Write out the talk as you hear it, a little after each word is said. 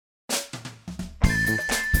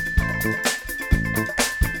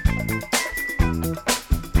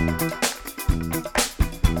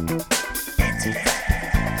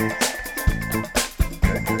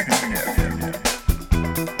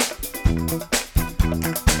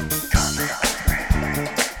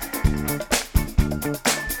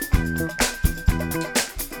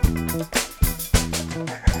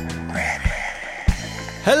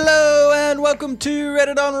welcome to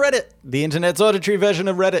Reddit on Reddit, the internet's auditory version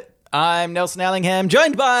of Reddit. I'm Nelson Allingham,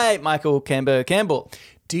 joined by Michael Campbell.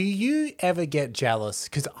 Do you ever get jealous?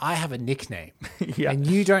 Because I have a nickname Yeah. and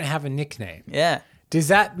you don't have a nickname. Yeah. Does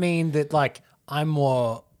that mean that like I'm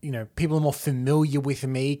more, people are more familiar with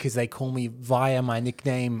me because they call me via my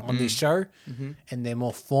nickname on this show and they're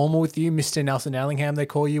more formal with you? Mr. Nelson Allingham, they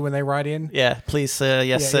call you when they write in? Yeah, please, sir.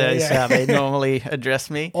 Yes, sir. Is how they normally address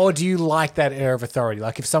me. Or do you like that air of authority?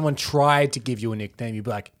 Like if someone tried to give you a nickname, you'd be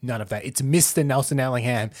like, none of that. It's Mr. Nelson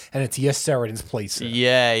Allingham and it's yes, sir, and it's please, sir.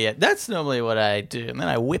 Yeah. That's normally what I do. And then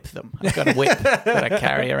I whip them. I've got a whip that I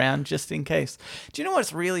carry around just in case. Do you know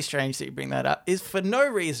what's really strange that you bring that up? Is for no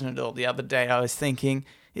reason at all. The other day I was thinking,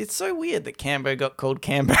 it's so weird that Cambo got called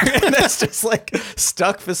Cambo and that's just like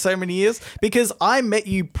stuck for so many years because I met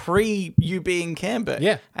you pre you being Cambo.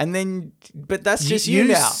 Yeah. And then, but that's just you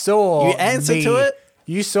now. You answer to it.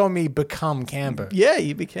 You saw me become Cambo. Yeah,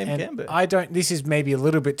 you became And Cambo. this is maybe a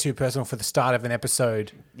little bit too personal for the start of an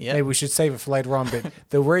episode. Yeah. Maybe we should save it for later on, but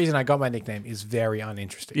the reason I got my nickname is very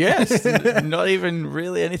uninteresting. Yes, not even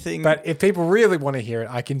really anything. But if people really want to hear it,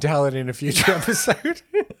 I can tell it in a future episode.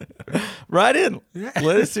 Right in. Let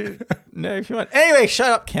us know if you want. Anyway, shut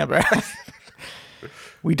up, Cambo.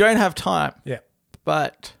 We don't have time. Yeah.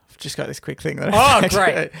 But I've just got this quick thing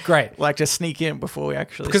that Great. Like to sneak in before we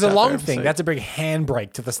actually Because a start long the thing, episode. that's a big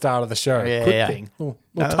handbrake to the start of the show. Yeah, Quick yeah. thing. We'll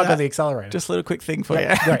No, tug no. on the accelerator. Just a little quick thing for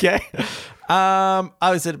Yeah, you. great. Okay. I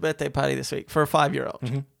was at a birthday party this week for a 5-year-old.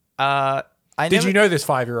 Did you know this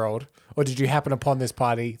 5-year-old? Or did you happen upon this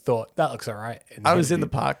party, thought, that looks all right? And I was in the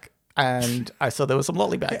park and I saw there were some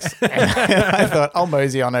lolly bags. And I thought, I'll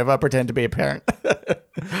mosey on over, pretend to be a parent.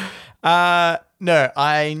 No,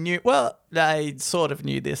 I knew, well, I sort of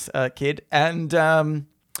knew this kid. And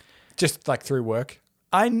Just like through work.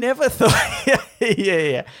 I never thought,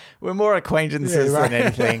 yeah. We're more acquaintances than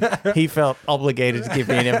anything. He felt obligated to give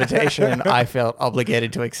me an invitation. I felt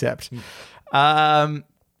obligated to accept. I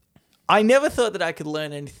never thought that I could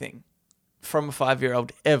learn anything from a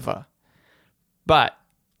 5-year-old ever. But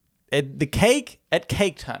at Cake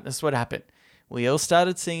Time, this is what happened. We all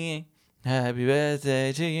started singing, Happy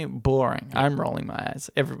Birthday to you. Boring. I'm rolling my eyes.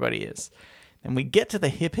 Everybody is. And we get to the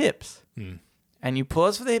hip hips. And you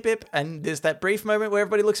pause for the hip hip, and there's that brief moment where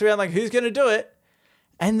everybody looks around like, who's going to do it?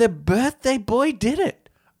 And the birthday boy did it.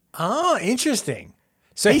 Oh, interesting.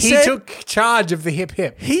 So He he said- took charge of the hip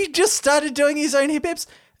hip. He just started doing his own hip hips.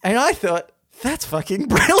 And I thought, that's fucking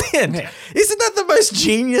brilliant. Yeah. Isn't that the most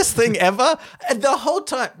genius thing ever? And the whole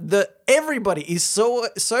time, everybody is so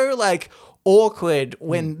like awkward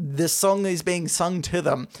when the song is being sung to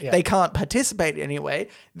them. Yeah. They can't participate anyway.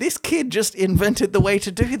 This kid just invented the way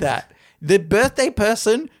to do that. The birthday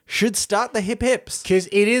person should start the hip hips. Because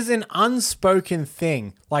it is an unspoken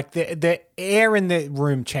thing. Like the air in the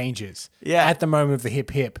room changes at the moment of the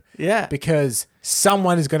hip hip. Yeah. Because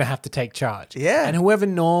someone is going to have to take charge. Yeah. And whoever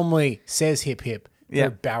normally says hip hip, Yeah.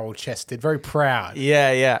 very barrel chested, very proud.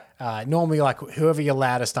 Yeah. Normally like whoever your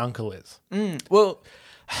loudest uncle is. Well,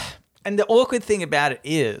 and the awkward thing about it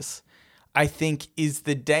is, I think, is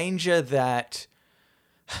the danger that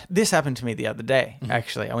this happened to me the other day,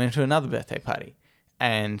 actually. I went to another birthday party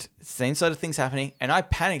and same sort of things happening. And I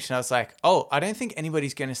panicked and I was like, oh, I don't think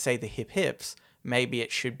anybody's going to say the hip hips. Maybe it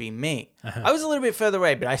should be me. I was a little bit further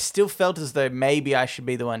away, but I still felt as though maybe I should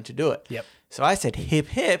be the one to do it. Yep. So I said hip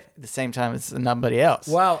hip at the same time as somebody else.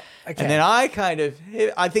 Well, okay. And then I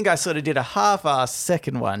think I sort of did a half-assed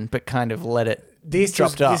second one, but kind of let it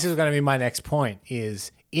dropped off. This is going to be my next point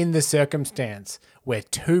is in the circumstance where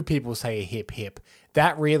two people say a hip hip,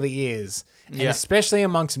 that really is, and especially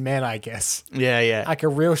amongst men, I guess, Yeah. like a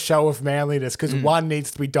real show of manliness because one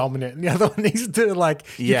needs to be dominant and the other one needs to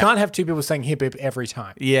you can't have two people saying hip hip every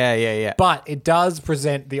time. Yeah. But it does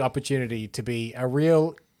present the opportunity to be a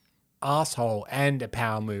real asshole and a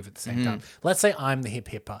power move at the same time. Let's say I'm the hip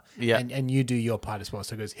hipper and you do your part as well.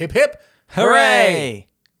 So it goes hip hip, hooray!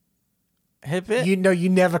 Hip hip. You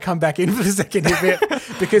never come back in for the second hip hip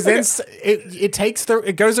because then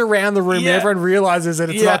it goes around the room and everyone realizes that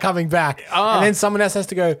it's not coming back. And then someone else has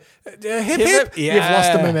to go, hip hip. Yeah. You've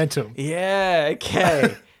lost the momentum. Yeah,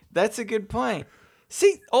 okay. That's a good point.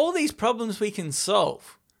 See, all these problems we can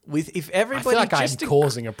solve with if I everybody feel like I'm just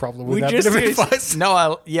causing a problem with we that just bit of use- advice. No,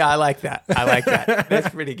 I like that. That's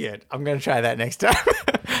pretty good. I'm going to try that next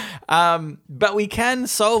time. But we can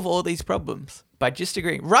solve all these problems by just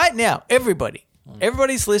agreeing. Right now,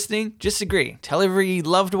 everybody's listening, just agree. Tell every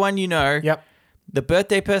loved one you know. Yep. The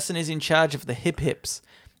birthday person is in charge of the hip hips.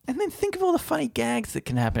 And then think of all the funny gags that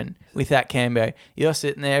can happen with that Cambo. You're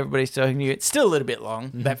sitting there, everybody's talking to you. It's still a little bit long,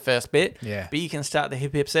 that first bit. Yeah. But you can start the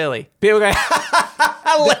hip hips early. People go,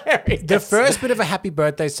 hilarious. The first bit of a happy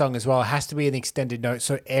birthday song as well has to be an extended note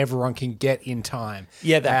so everyone can get in time.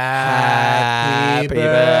 Yeah, the happy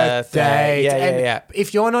birthday. Yeah, And yeah.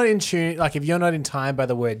 if you're not in tune, like if you're not in time by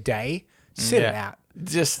the word day, sit it out.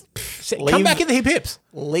 Just Come back in the hip hips.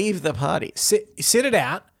 leave the party. Sit it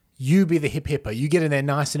out. You be the hip hipper. You get in there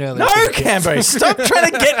nice and early. No, with the kids. Cambo, stop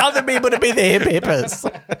trying to get other people to be the hip hippers.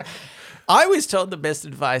 I was told the best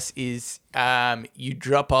advice is you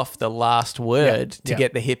drop off the last word to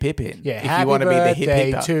get the hip hip in. Yeah, if you want to be the hip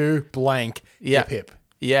birthday hipper. to blank hip hip.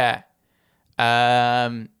 Yeah.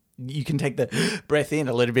 You can take the breath in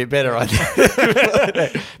a little bit better on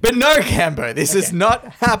that. But no, Cambo, this is not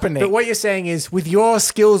happening. But what you're saying is, with your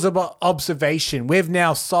skills of observation, we've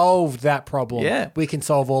now solved that problem. Yeah. We can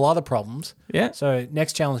solve all other problems. Yeah. So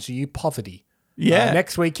next challenge to you, poverty. Yeah.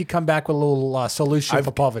 Next week you come back with a little solution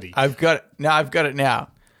for poverty. I've got it. No, I've got it now.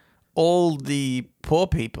 All the poor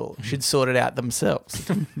people should sort it out themselves,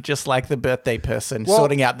 just like the birthday person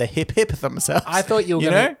sorting out the hip hip themselves. I thought you were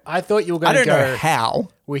going to. I thought you were I going to don't go know how.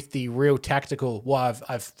 with the real tactical. Well,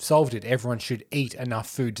 I've solved it. Everyone should eat enough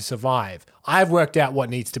food to survive. I've worked out what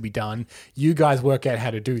needs to be done. You guys work out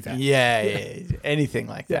how to do that. Yeah. Anything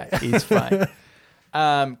like that is fine.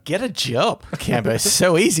 Get a job, Cambo.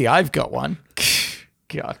 So easy. I've got one.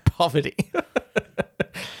 God, poverty.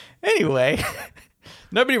 Anyway,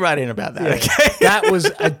 nobody write in about that. Okay. That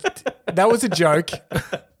was a joke.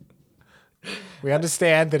 We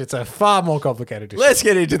understand that it's a far more complicated issue. Let's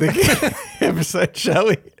get into the episode, shall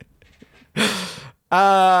we?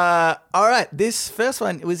 All right. This first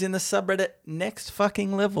one was in the subreddit Next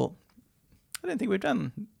Fucking Level. I don't think we've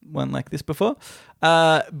done one like this before.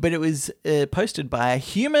 But it was posted by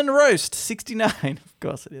Human Roast 69. Of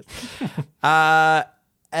course it is.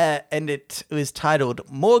 And it was titled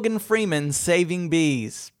Morgan Freeman Saving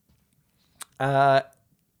Bees.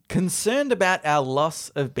 Concerned about our loss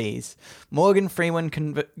of bees, Morgan Freeman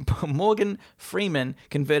converted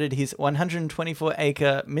his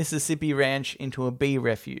 124-acre Mississippi ranch into a bee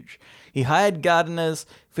refuge. He hired gardeners,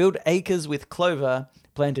 filled acres with clover,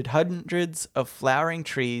 planted hundreds of flowering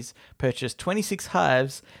trees, purchased 26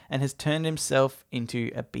 hives, and has turned himself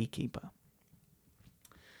into a beekeeper.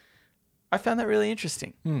 I found that really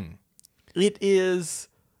interesting. It is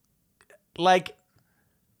like,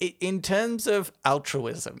 in terms of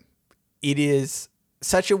altruism, it is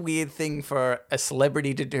such a weird thing for a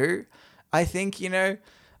celebrity to do. I think,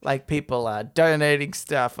 like people are donating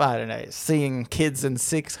stuff, I don't know, seeing kids in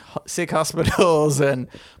sick hospitals, and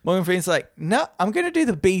Morgan Freeman's like, no, I'm going to do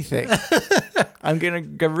the bee thing. I'm going to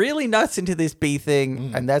go really nuts into this bee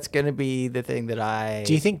thing, and that's going to be the thing that I...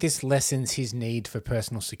 Do you think this lessens his need for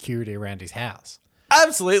personal security around his house?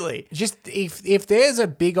 Absolutely. Just if there's a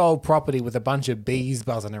big old property with a bunch of bees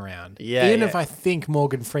buzzing around, even if I think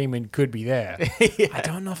Morgan Freeman could be there, I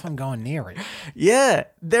don't know if I'm going near it. Yeah,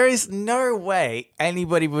 there is no way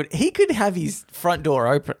anybody would... He could have his front door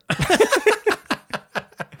open.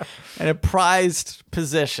 And a prized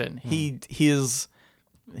possession.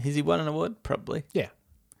 Has he won an award? Probably. Yeah.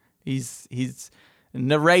 His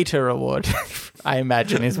narrator award, I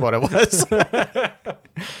imagine, is what it was.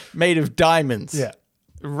 Made of diamonds. Yeah.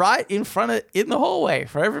 Right in the hallway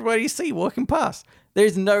for everybody to see walking past.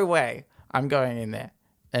 There's no way I'm going in there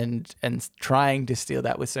and trying to steal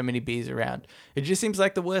that with so many bees around. It just seems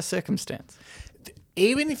like the worst circumstance.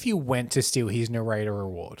 Even if you went to steal his narrator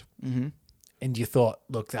award and you thought,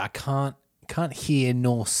 look, I can't hear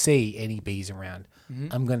nor see any bees around.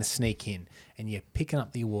 I'm going to sneak in, and you're picking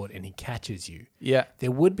up the award and he catches you. Yeah.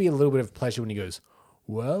 There would be a little bit of pleasure when he goes,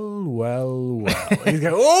 well. And you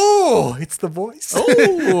go, oh, it's the voice.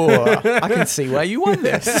 Oh, I can see why you won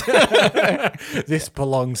this. This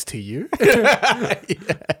belongs to you. Yeah.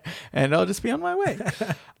 And I'll just be on my way.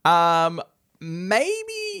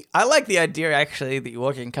 Maybe I like the idea actually that you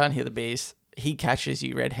walk in, can't hear the bees. He catches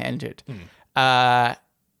you red-handed. And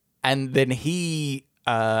then he,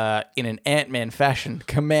 in an Ant-Man fashion,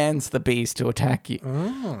 commands the bees to attack you.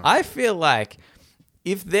 Oh. I feel like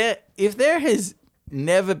if there has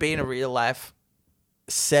never been a real-life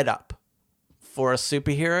setup for a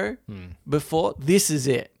superhero before, this is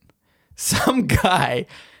it. Some guy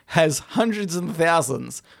has hundreds and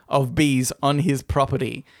thousands of bees on his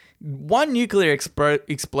property. One nuclear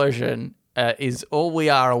explosion is all we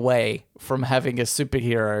are away from having a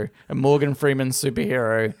superhero, a Morgan Freeman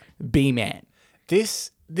superhero, Bee-Man.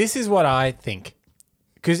 This is what I think.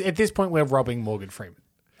 Because at this point, we're robbing Morgan Freeman.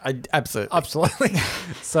 Absolutely. Absolutely.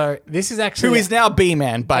 So this is actually Who is now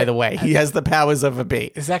B-Man, by the way. He has the powers of a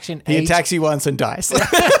bee. It's actually an He age- attacks you once and dies.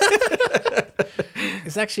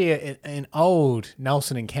 It's actually an old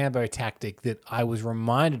Nelson and Cambo tactic that I was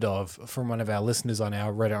reminded of from one of our listeners on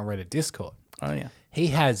our Reddit on Reddit Discord. Oh, yeah. He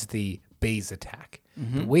has the bees attack.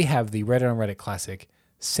 But we have the Reddit on Reddit classic,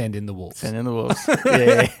 send in the wolves. And in the wolves.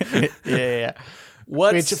 Yeah.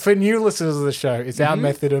 Which, for new listeners of the show, is our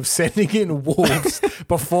method of sending in wolves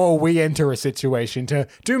before we enter a situation to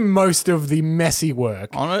do most of the messy work.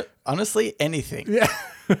 Honestly, anything. Yeah.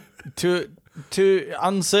 To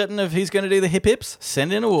uncertain if he's going to do the hip hips,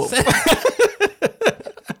 send in a wolf.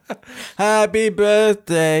 Happy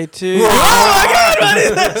birthday to you. Oh my God, what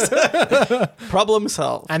is this? Problem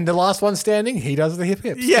solved. And the last one standing, he does the hip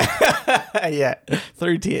hips. Yeah. Yeah.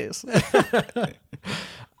 Through tears.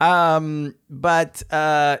 But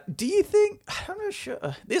do you think, I'm not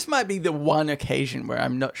sure, this might be the one occasion where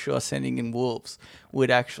I'm not sure sending in wolves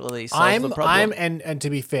would actually solve the problem. And to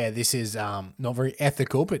be fair, this is not very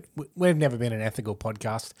ethical, but we've never been an ethical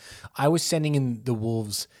podcast. I was sending in the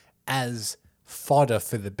wolves as fodder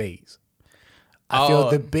for the bees. I feel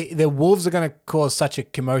the wolves are going to cause such a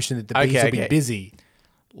commotion that the bees will be busy.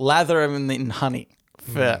 Lather them in honey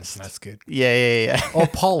first. That's good. Yeah. Or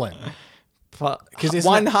pollen. Because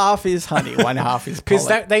one half is honey, one half is pollen.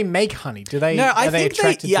 Because they make honey. Do they? No, I are they think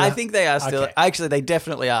attracted to I that? think they are still. Okay. Actually, they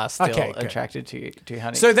definitely are still Okay, good. attracted to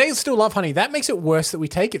honey. So they still love honey. That makes it worse that we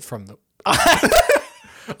take it from them.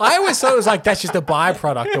 I always thought it was like that's just a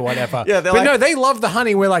byproduct or whatever. Yeah, but no, they love the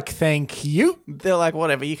honey. We're like, thank you. They're like,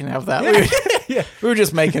 whatever, you can have that. We were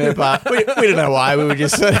just making it, but we don't know why. We were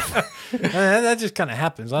just sort of... that just kind of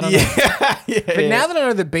happens. I don't know. But now that I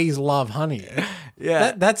know that bees love honey,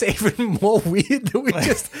 that's even more weird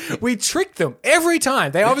that we trick them every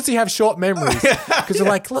time. They obviously have short memories because they're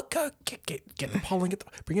like, look, go get the pollen,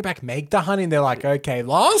 bring it back, make the honey. And they're like, okay,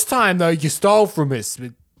 last time though you stole from us.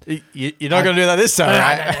 But You're not going to do that this time,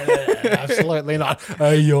 right? No, absolutely not.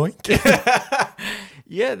 Yoink.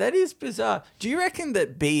 Yeah, that is bizarre. Do you reckon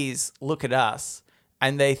that bees look at us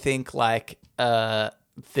and they think like that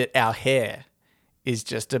our hair is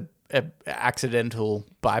just a accidental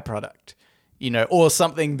byproduct, or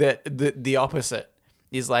something that the opposite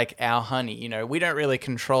is like our honey? We don't really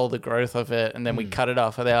control the growth of it, and then we cut it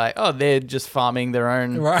off. And they're like, oh, they're just farming their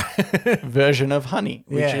own version of honey,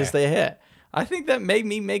 which is their hair. I think that made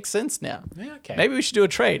me make sense now. Yeah, okay. Maybe we should do a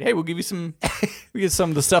trade. Hey, we'll give you some. We get some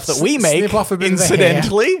of the stuff that we make Snip off a bit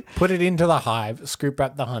incidentally. Of the hair, put it into the hive, scoop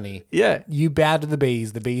up the honey. Yeah, you bow to the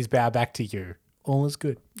bees bow back to you. All is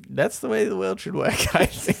good. That's the way the world should work, I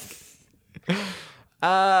think.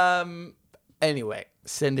 Anyway,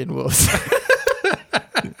 send in wolves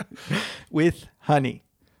with honey.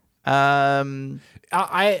 I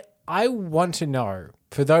want to know,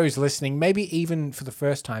 for those listening, maybe even for the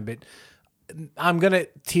first time, but I'm going to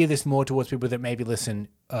tier this more towards people that maybe listen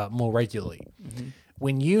more regularly. Mm-hmm.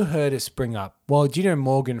 When you heard it spring up, well, do you know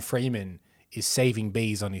Morgan Freeman is saving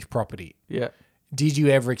bees on his property? Yeah. Did you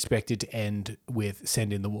ever expect it to end with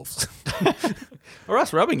send in the wolves? Or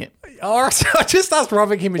us rubbing it. Or just us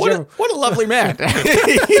rubbing him in general. What a lovely man. Trying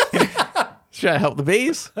to help the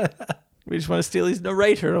bees. We just want to steal his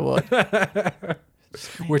narrator award.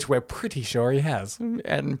 Which we're pretty sure he has. And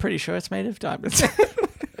I'm pretty sure it's made of diamonds.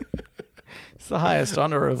 It's the highest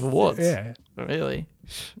honor of awards. Yeah. Really.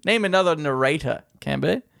 Name another narrator,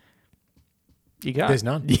 Camber. You can't. There's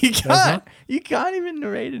none. You can't. There's none. You can't even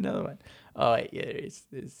narrate another one. Oh, wait, yeah,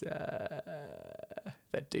 there's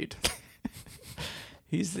that dude.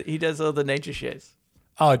 He does all the nature shows.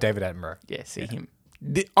 Oh, David Attenborough. Yeah, see him.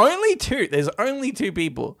 There's only two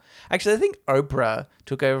people. Actually, I think Oprah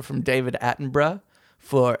took over from David Attenborough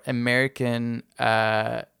for American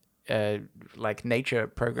like nature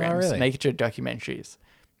programs, nature documentaries.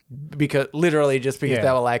 Because they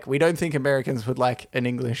were like, we don't think Americans would like an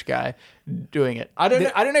English guy doing it. I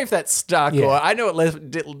don't know if that's stuck or I know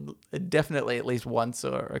it definitely at least once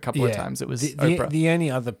or a couple of times it was Oprah. The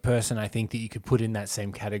only other person I think that you could put in that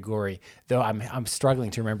same category, though I'm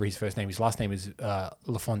struggling to remember his first name. His last name is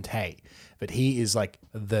LaFontaine, but he is like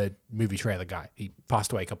the movie trailer guy. He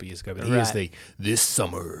passed away a couple of years ago, but he is this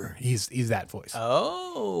summer. He's that voice.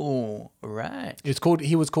 Oh, right.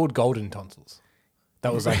 He was called Golden Tonsils.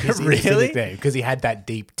 That was like his really name because he had that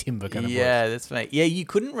deep timber kind of voice. Yeah, that's funny. Yeah, you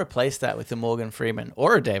couldn't replace that with a Morgan Freeman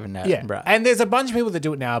or a David Attenborough. Yeah, and there's a bunch of people that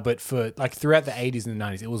do it now, but for like throughout the 80s and the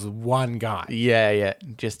 90s, it was one guy. Yeah,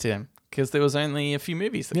 just him. Because there was only a few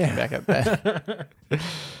movies that came back up there.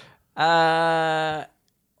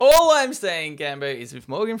 All I'm saying, Gambo, is if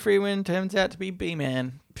Morgan Freeman turns out to be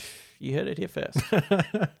B-Man, you heard it here first.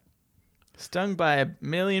 Stung by a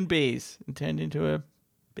million bees and turned into a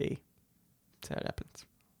bee. That's how it happens.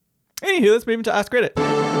 Anywho, let's move into Ask Reddit.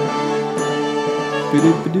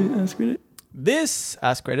 Ask Reddit. This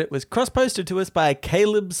Ask Reddit was cross-posted to us by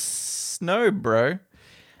Caleb Snowbro.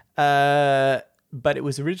 But it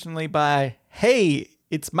was originally by Hey,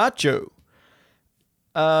 it's Macho.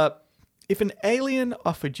 If an alien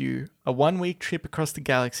offered you a 1-week trip across the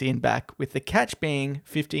galaxy and back, with the catch being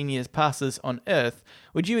 15 years passes on Earth,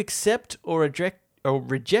 would you accept or reject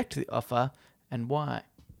the offer, and why?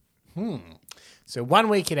 So 1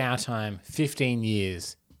 week in our time, 15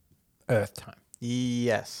 years Earth time.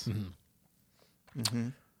 Yes.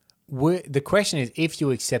 The question is, if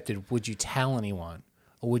you accepted, would you tell anyone,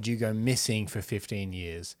 or would you go missing for 15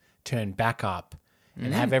 years, turn back up,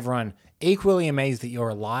 and have everyone equally amazed that you're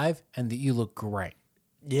alive and that you look great?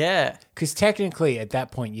 Yeah. Because technically, at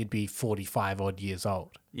that point, you'd be 45 odd years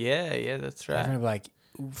old. Yeah, that's right. Everyone would be like,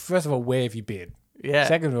 first of all, where have you been? Yeah.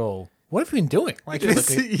 Second of all, what have you been doing? Like, You look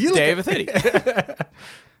day over 30.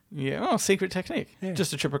 Yeah, secret technique. Yeah.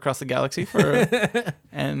 Just a trip across the galaxy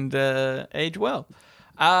and age well.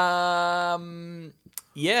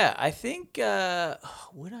 Yeah, I think,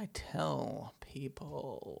 would I tell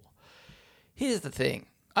people? Here's the thing.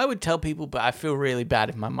 I would tell people, but I feel really bad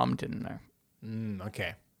if my mum didn't know.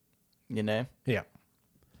 Okay. You know? Yeah.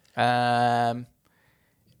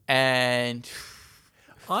 And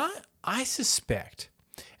I suspect,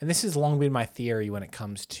 and this has long been my theory when it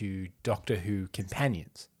comes to Doctor Who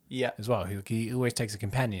companions as well, who he always takes a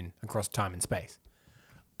companion across time and space.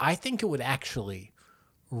 I think it would actually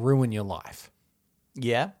ruin your life.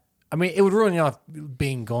 Yeah. I mean, it would ruin your life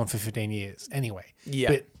being gone for 15 years anyway.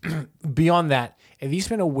 Yeah. But beyond that, if you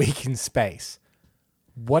spend a week in space,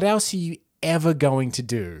 what else are you ever going to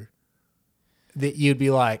do that you'd be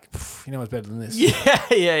like, you know what's better than this?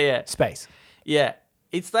 Yeah. Space. Yeah.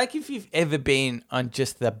 It's like if you've ever been on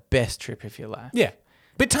just the best trip of your life. Yeah.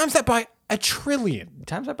 But times that by a trillion.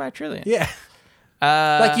 Times that by a trillion. Yeah.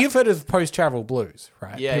 Like you've heard of post-travel blues,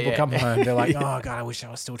 right? Yeah, People come home, they're like, oh, God, I wish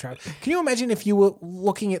I was still traveling. Can you imagine if you were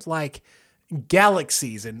looking at like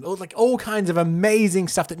galaxies and like all kinds of amazing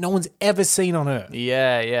stuff that no one's ever seen on Earth?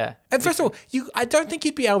 Yeah. And first of all, I don't think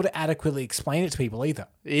you'd be able to adequately explain it to people either.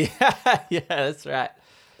 Yeah, that's right.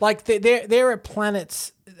 Like there are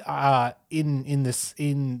planets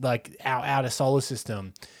in like our outer solar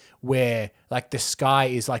system where like the sky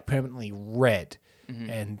is like permanently red.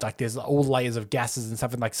 And like there's all layers of gases and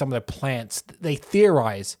stuff, and like some of the plants they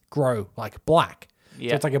theorize grow like black.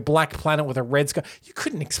 Yeah. So it's like a black planet with a red sky. You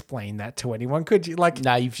couldn't explain that to anyone, could you? Like,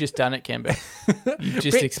 no, you've just done it, Kemba. You've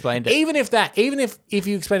just explained it. Even if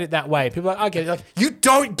you explain it that way, people are like, I get it. Like, you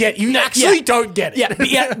don't get. You actually don't get it.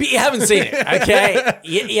 Yeah, but you haven't seen it. Okay,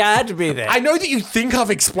 you had to be there. I know that you think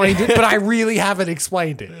I've explained it, but I really haven't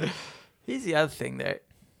explained it. Here's the other thing, though.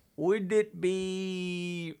 Would it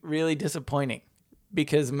be really disappointing?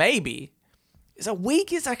 Because maybe a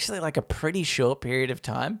week is actually like a pretty short period of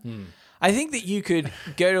time. I think that you could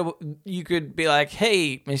be like,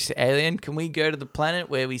 hey, Mr. Alien, can we go to the planet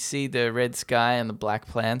where we see the red sky and the black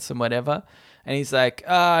plants and whatever? And he's like,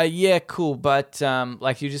 yeah, cool. But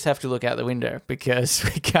like you just have to look out the window because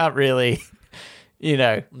we can't really,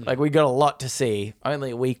 like we got a lot to see,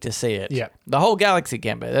 only a week to see it. Yeah. The whole galaxy,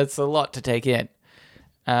 Kemba, that's a lot to take in.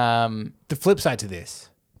 The flip side to this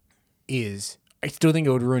is, I still think it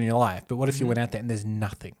would ruin your life, but what if you went out there and there's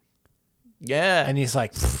nothing? Yeah. And he's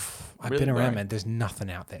like, I've Really been around, boring. man. There's nothing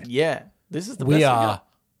out there. Yeah. This is the We best are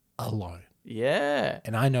alone. Yeah.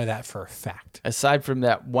 And I know that for a fact. Aside from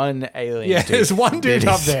that one alien. Yeah, dude there's one dude that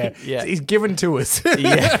up is- there. Yeah. He's given to us.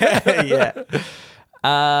 Yeah.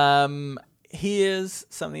 Here's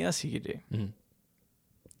something else you could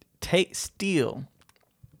do. Steal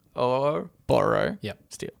or borrow. Yep.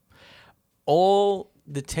 Steal all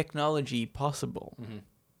the technology possible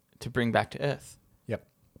to bring back to Earth. Yep.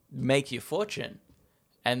 Make your fortune.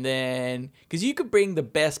 And then, because you could bring the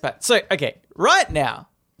best back. So, okay, right now,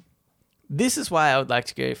 this is why I would like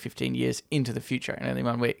to go 15 years into the future in only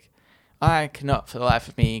 1 week. I cannot, for the life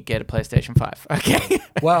of me, get a PlayStation 5. Okay.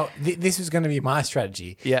 Well, this is going to be my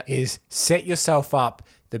strategy. Yeah. Is set yourself up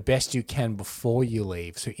the best you can before you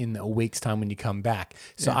leave. So in a week's time when you come back.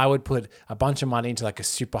 So I would put a bunch of money into like a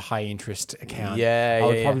super high interest account. I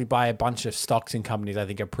would probably buy a bunch of stocks in companies I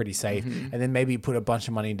think are pretty safe. And then maybe put a bunch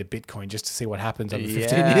of money into Bitcoin just to see what happens over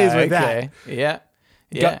 15 years with that. Yeah.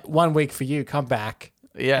 Got 1 week for you, come back.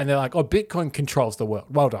 Yeah. And they're like, oh, Bitcoin controls the world.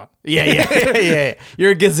 Well done. Yeah.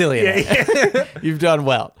 You're a gazillionaire. Yeah. You've done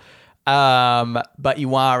well. But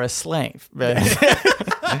you are a slave.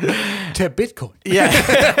 To Bitcoin. Yeah.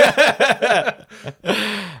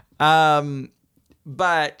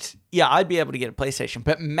 But yeah, I'd be able to get a PlayStation.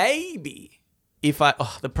 But maybe if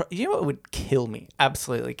you know what would kill me,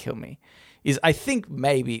 absolutely kill me, is I think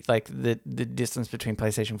maybe like the distance between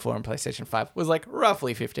PlayStation 4 and PlayStation 5 was like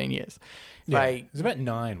roughly 15 years. Yeah, it was about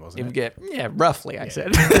 9, wasn't it? Roughly, I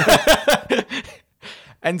said.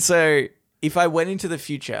 And so if I went into the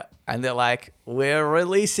future and they're like, we're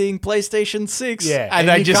releasing PlayStation 6, and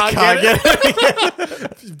I just can't get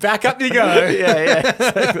it. Back up you go. Yeah.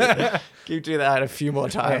 Exactly. Keep doing that a few more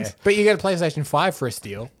times. Yeah. But you get a PlayStation 5 for a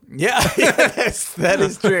steal. Yeah, that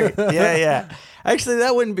is true. Yeah. Actually,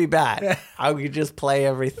 that wouldn't be bad. I could just play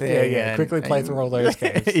everything. Yeah. Quickly play through all those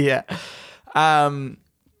games. Yeah.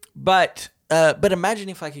 But imagine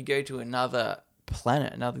if I could go to another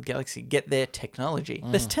planet, another galaxy, get their technology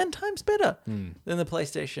that's 10 times better than the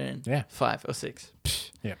PlayStation 5 or 6.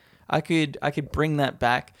 Yeah. I could bring that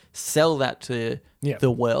back, sell that to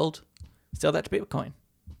the world, sell that to Bitcoin.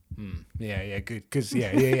 Yeah, good. Because,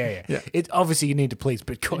 yeah. It obviously you need to please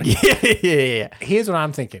Bitcoin. Yeah. Here's what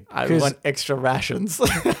I'm thinking. I want extra rations.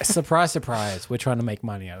 Surprise, surprise. We're trying to make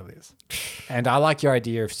money out of this. And I like your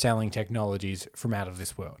idea of selling technologies from out of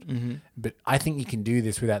this world. Mm-hmm. But I think you can do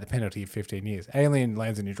this without the penalty of 15 years. Alien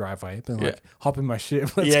lands in your driveway. But like, hop in my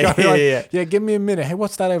ship. Let's go. Yeah, give me a minute. Hey,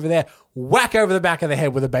 what's that over there? Whack over the back of the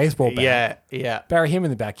head with a baseball bat. Yeah. Bury him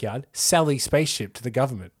in the backyard. Sell the spaceship to the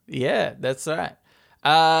government. Yeah, that's right.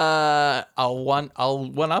 I'll one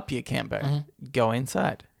up you, Cambo. Mm-hmm. Go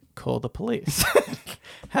inside. Call the police.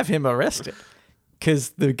 Have him arrested. Because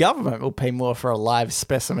the government will pay more for a live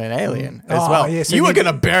specimen alien as well. Yeah, so you were going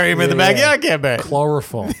to bury him in the backyard, Cambo.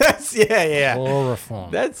 Chloroform. Yeah. Chloroform.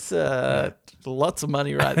 That's lots of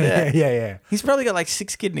money right there. Yeah. He's probably got like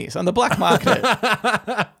 6 kidneys on the black market.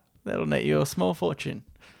 That'll net you a small fortune.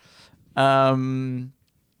 So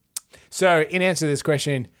in answer to this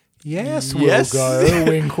question... Yes, we'll go.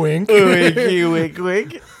 Wink, wink. Wink,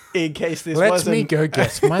 wink. In case this Let me go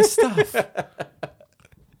get my stuff.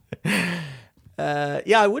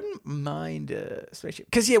 I wouldn't mind a spaceship.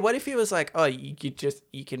 Because, what if he was like, oh, you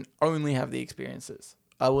can only have the experiences.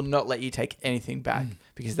 I will not let you take anything back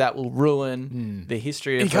because that will ruin the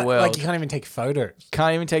history of the world. Like, you can't even take photos.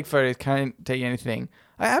 Can't take anything.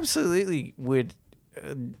 I absolutely would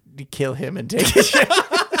kill him and take his shit.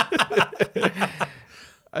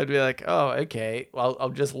 I'd be like, oh, okay. Well, I'll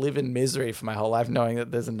just live in misery for my whole life, knowing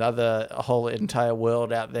that there's a whole entire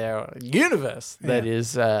world out there, universe that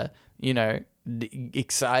is,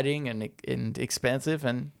 exciting and expansive.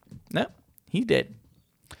 And no, he did.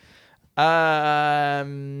 All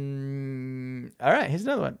right, here's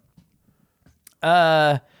another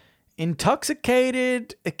one.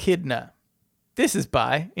 Intoxicated Echidna. This is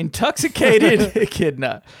by Intoxicated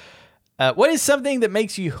Echidna. What is something that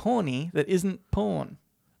makes you horny that isn't porn?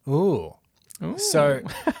 Ooh. So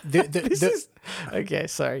okay.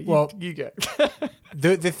 Sorry. You go.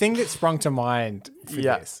 the thing that sprung to mind for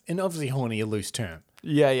this, and obviously horny a loose term.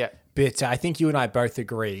 Yeah. But I think you and I both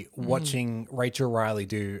agree watching Rachel Riley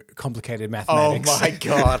do complicated mathematics.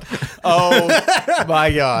 Oh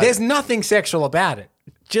my god. There's nothing sexual about it.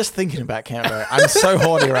 Just thinking about Cambo, I'm so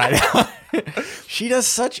horny right now. She does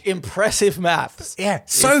such impressive maths. Yeah,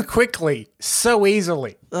 so quickly, so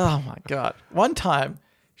easily. Oh my god. One time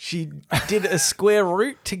she did a square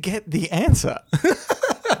root to get the answer.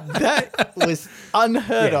 That was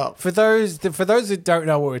unheard of. For those who don't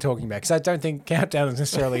know what we're talking about, because I don't think Countdown is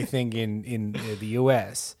necessarily a thing in the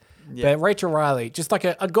US. Yeah. But Rachel Riley, just like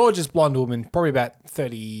a gorgeous blonde woman, probably about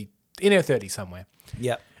 30, in her 30s somewhere.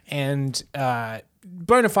 Yeah. And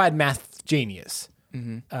bona fide math genius.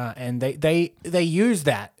 Mm-hmm. And they use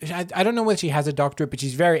that. I don't know whether she has a doctorate, but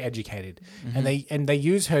she's very educated, and they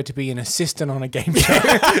use her to be an assistant on a game show.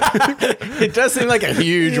 It does seem like a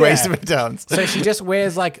huge waste of talent. So she just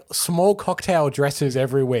wears like small cocktail dresses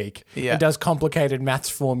every week and does complicated maths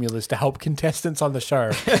formulas to help contestants on the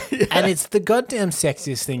show. And it's the goddamn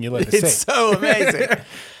sexiest thing you'll ever see. It's so amazing.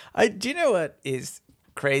 Do you know what is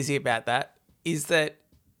crazy about that? Is that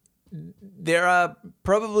there are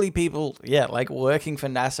probably people, like working for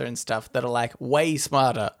NASA and stuff that are like way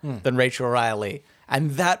smarter than Rachel Riley.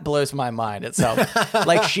 And that blows my mind itself.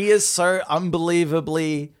 Like she is so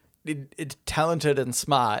unbelievably talented and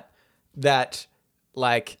smart that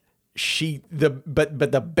like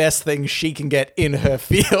but the best thing she can get in her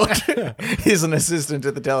field is an assistant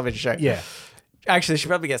at the television show. Yeah. Actually, she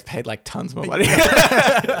probably gets paid like tons more money.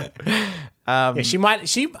 She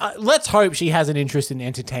might. Let's hope she has an interest in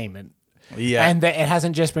entertainment. Yeah, and that it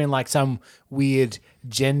hasn't just been like some weird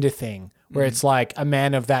gender thing where it's like a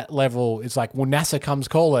man of that level is like, well, NASA comes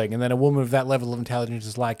calling, and then a woman of that level of intelligence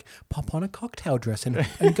is like, pop on a cocktail dress and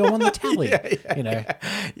go on the telly. You know.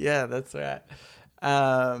 Yeah, that's right.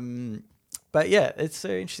 But yeah, it's so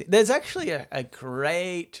interesting. There's actually a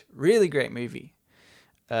great, really great movie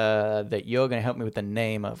that you're going to help me with the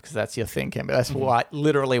name of because that's your thing, Kim. But that's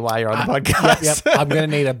literally why you're on the podcast. Yep. I'm going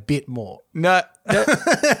to need a bit more. No,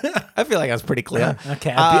 I feel like I was pretty clear.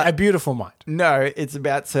 Okay, a beautiful mind. No, it's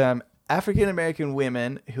about some African American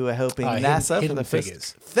women who are helping NASA for Hidden the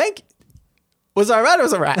Figures. Thank you. Was I right or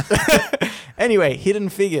was I right? Anyway, Hidden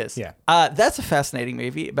Figures. Yeah. That's a fascinating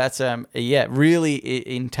movie about really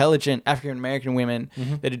intelligent African American women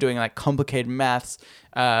that are doing like complicated maths.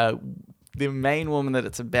 The main woman that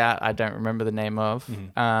it's about, I don't remember the name of,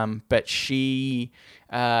 but she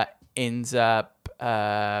ends up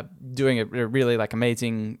doing a really like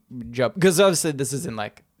amazing job because obviously this is in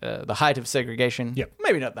like the height of segregation. Yep.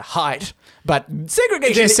 Maybe not the height, but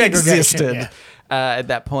segregation existed at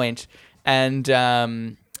that point. And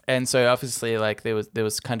so obviously like there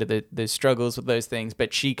was kind of the struggles with those things,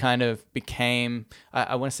 but she kind of became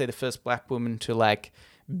I want to say the first black woman to like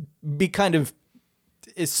be kind of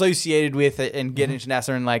associated with it and get into NASA,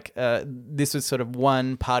 and like this was sort of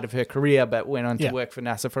one part of her career, but went on to work for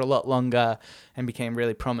NASA for a lot longer and became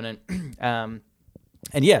really prominent. And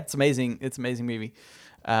yeah, it's amazing. It's an amazing movie.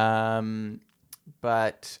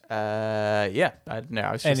 But yeah, I don't know.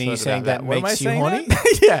 I was just And are you saying that What am I makes you saying horny?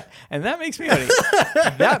 that? Yeah, and that makes me horny.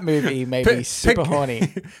 That movie made me super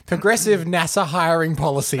horny. Progressive NASA hiring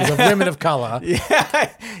policies of women of color.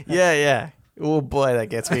 Yeah. Oh boy, that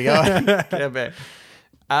gets me going.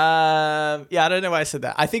 Yeah, I don't know why I said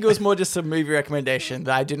that. I think it was more just a movie recommendation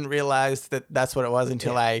that I didn't realize that that's what it was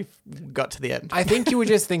until I got to the end. I think you were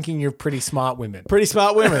just thinking you're pretty smart women. Pretty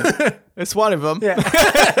smart women. It's one of them. Yeah.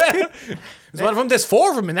 There's one of them. There's 4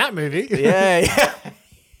 of them in that movie. Yeah.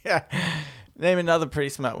 Name another pretty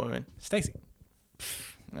smart woman. Stacey.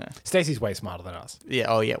 Yeah. Stacey's way smarter than us. Yeah.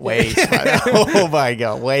 Oh yeah. Way smarter. Oh my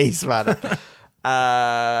god. Way smarter.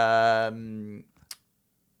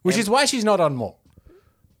 Which is why she's not on more.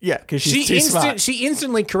 Yeah, because she's too smart. She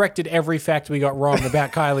instantly corrected every fact we got wrong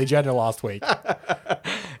about Kylie Jenner last week.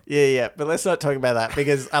 Yeah. But let's not talk about that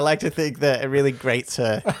because I like to think that it really grates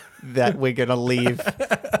her that we're going to leave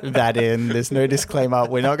that in. There's no disclaimer.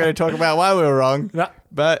 We're not going to talk about why we were wrong,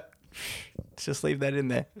 but let's just leave that in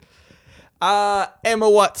there. Emma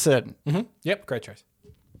Watson. Mm-hmm. Yep, great choice.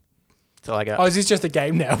 That's all I got. Oh, is this just a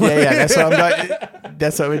game now? Yeah, that's what I'm doing.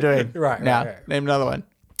 That's what we're doing. Right. Name another one.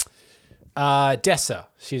 Dessa.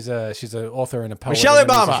 She's an author and a poet. Michelle and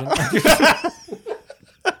a Obama. musician.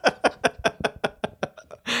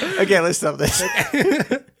 Okay, let's stop this.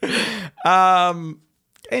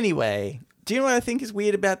 Anyway, do you know what I think is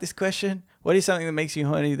weird about this question? What is something that makes you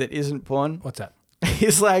horny that isn't porn? What's that?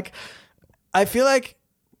 It's like, I feel like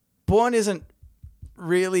porn isn't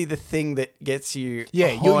really the thing that gets you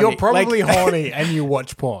horny. You're probably horny and you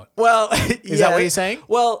watch porn. Well, is that what you're saying?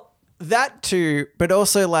 Well, that too, but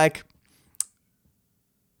also like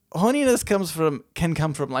horniness can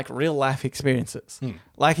come from like real life experiences.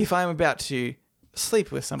 Like if I'm about to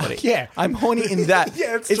sleep with somebody, I'm horny in that.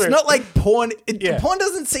 It's true. Not like porn. Porn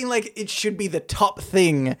doesn't seem like it should be the top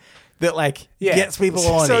thing that like gets people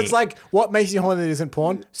horny. So it's like, what makes you horny that isn't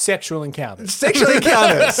porn? Sexual encounters. Sexual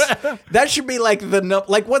encounters. That should be like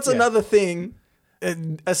what's another thing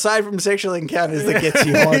aside from sexual encounters that gets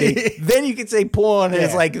you horny? Then you could say porn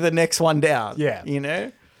is like the next one down. Yeah. You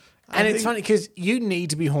know? And it's funny because you need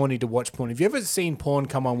to be horny to watch porn. Have you ever seen porn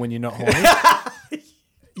come on when you're not horny?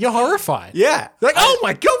 You're horrified. Yeah. Like, oh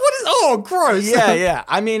my God, what is, oh, gross. Yeah.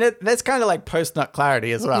 I mean, that's kind of like post-nut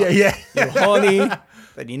clarity as well. Yeah. You're horny,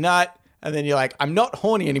 then you're not, and then you're like, I'm not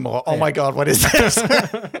horny anymore. Oh my God, what is this?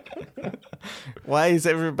 Why is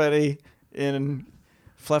everybody in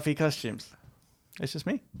fluffy costumes? It's just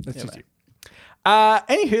me. That's just you.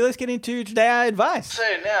 Anywho, let's get into Today I Advice. So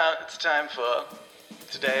now it's time for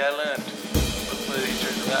Today I Learned. Let's play the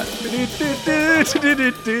intro to that.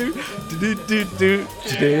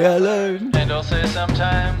 Today I learned. And also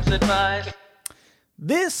sometimes advice.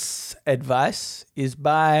 This advice is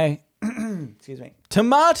by, excuse me,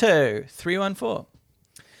 Tomato314.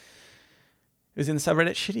 It was in the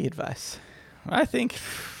subreddit Shitty Advice. I think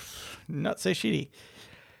not so shitty.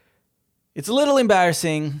 It's a little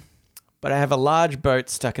embarrassing, but I have a large boat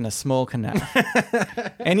stuck in a small canal.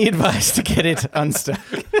 Any advice to get it unstuck?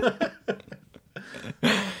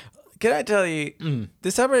 Can I tell you, the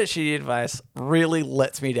subreddit Shitty Advice really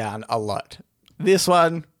lets me down a lot. This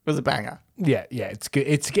one was a banger. Yeah, it's good.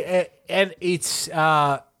 It's good. And it's,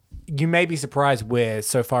 you may be surprised we're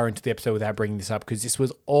so far into the episode without bringing this up because this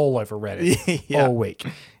was all over Reddit all week.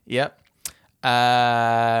 Yep.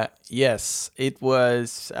 Yes, it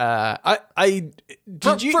was. Was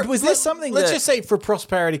there something? Let's just say for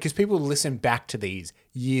prosperity, because people listen back to these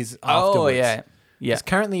years afterwards. Oh yeah. There's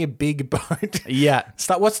currently a big boat. Yeah.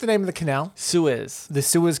 What's the name of the canal? Suez. The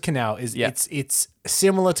Suez Canal is it's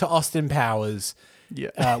similar to Austin Powers.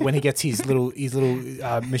 Yeah. When he gets his little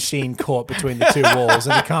machine caught between the two walls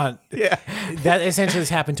and he can't. Yeah. That essentially has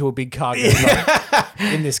happened to a big cargo boat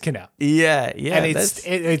in this canal. Yeah. And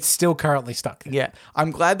it's still currently stuck there. Yeah.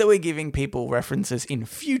 I'm glad that we're giving people references in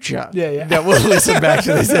future. Yeah. That will listen back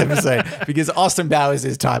to this episode because Austin Powers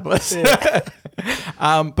is timeless. Yeah.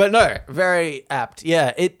 But no, very apt.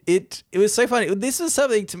 Yeah. It was so funny. This was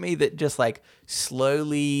something to me that just like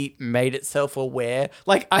slowly made itself aware.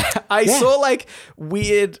 Like I saw like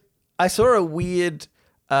I saw a weird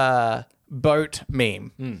boat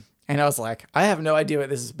meme. And I was like, I have no idea what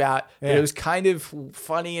this is about. But it was kind of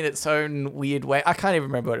funny in its own weird way. I can't even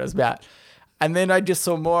remember what it was about. And then I just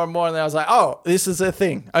saw more and more, and then I was like, oh, this is a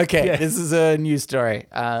thing. Okay, this is a news story.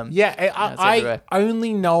 I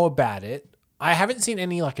only know about it. I haven't seen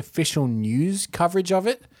any like official news coverage of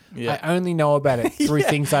it. Yeah. I only know about it through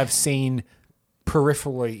things I've seen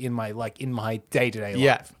peripherally in my day-to-day life.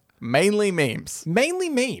 Yeah, mainly memes.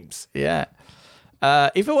 Yeah.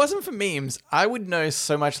 If it wasn't for memes, I would know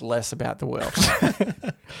so much less about the world.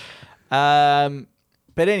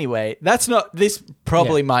 But anyway, this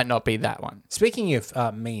probably might not be that one. Speaking of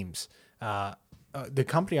memes, the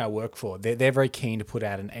company I work for, they're very keen to put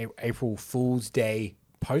out an April Fool's Day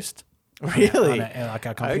post. Really? Like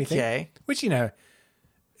our company thing. Which,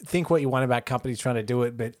 think what you want about companies trying to do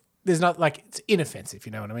it, but there's not it's inoffensive,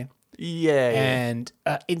 you know what I mean? Yeah. And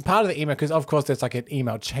in part of the email, because of course there's like an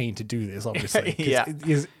email chain to do this, obviously.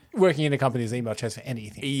 Because working in a company's email chains for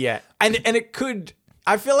anything. Yeah. And it could,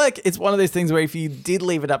 I feel like it's one of those things where if you did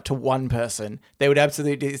leave it up to one person, they would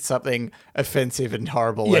absolutely do something offensive and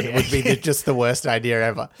horrible. And it would be just the worst idea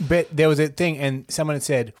ever. But there was a thing, and someone had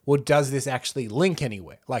said, well, does this actually link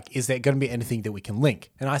anywhere? Like, is there going to be anything that we can link?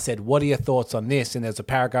 And I said, what are your thoughts on this? And there's a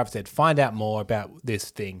paragraph that said, find out more about this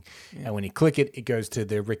thing. Yeah. And when you click it, it goes to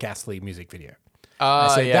the Rick Astley music video.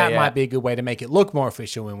 I said, that might be a good way to make it look more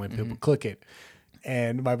official when people click it.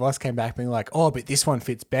 And my boss came back being like, oh, but this one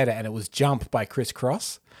fits better. And it was Jump by Chris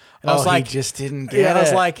Cross. And I was like, he just didn't get it. I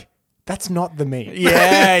was like, that's not the meme.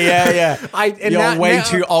 Yeah. You're way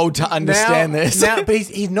too old to understand this. But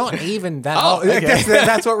he's not even that old. Okay.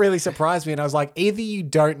 That's what really surprised me. And I was like, either you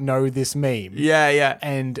don't know this meme. Yeah.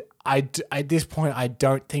 And at this point, I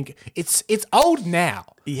don't think it's old now.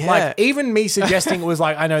 Yeah. Like, even me suggesting it was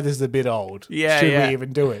like, I know this is a bit old. Yeah. Should we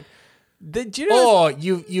even do it? Or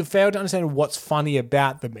you failed to understand what's funny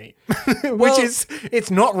about the meme, which is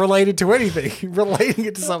it's not related to anything. Relating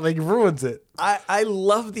it to something ruins it. I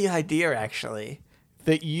love the idea actually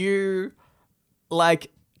that you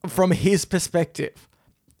from his perspective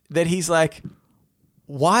that he's like,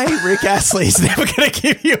 why Rick Astley's never going to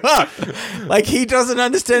give you up? Like, he doesn't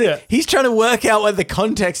understand it. He's trying to work out what the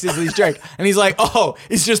context is of his joke. And he's like, oh,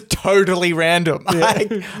 it's just totally random.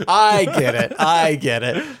 Yeah. I get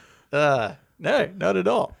it. No, not at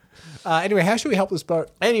all. Anyway, how should we help this boat?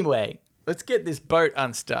 Anyway, let's get this boat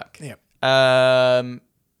unstuck. Yeah.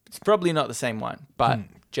 It's probably not the same one, but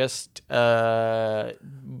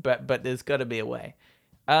but there's got to be a way.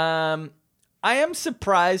 I am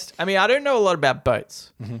surprised. I mean, I don't know a lot about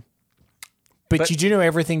boats. Mm-hmm. But you do know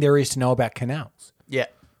everything there is to know about canals. Yeah.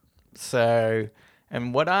 So,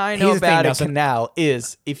 and what I know about a canal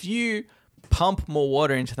is if you pump more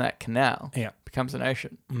water into that canal, it becomes an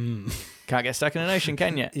ocean. Can't get stuck in an ocean,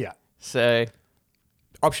 can you? Yeah. So,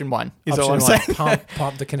 option one is all I'm saying.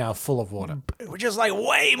 Pump the canal full of water. Which is like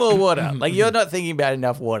way more water. Like, you're not thinking about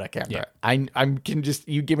enough water, Canberra. Yeah.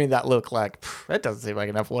 You give me that look like, that doesn't seem like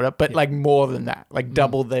enough water, but like more than that, like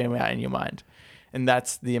double the amount in your mind. And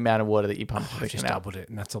that's the amount of water that you pump into the canal. Just doubled it,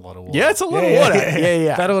 and that's a lot of water. Yeah, it's a lot of water.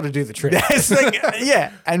 Yeah. That ought to do the trick.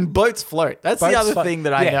 And boats float. That's the other thing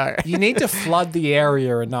that I know. You need to flood the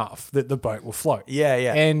area enough that the boat will float. Yeah.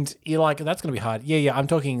 And you're like, that's going to be hard. Yeah. I'm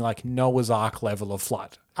talking like Noah's Ark level of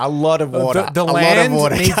flood. A lot of water. The land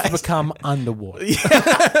needs to become underwater.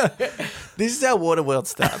 This is how Waterworld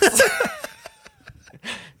starts.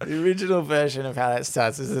 The original version of how that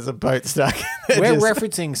starts is there's a boat stuck. We're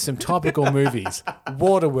referencing some topical movies.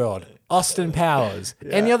 Waterworld, Austin Powers.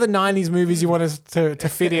 Yeah. Any other 90s movies you want us to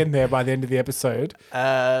fit in there by the end of the episode?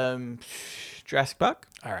 Jurassic Park?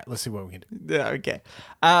 All right, let's see what we can do. Yeah, okay.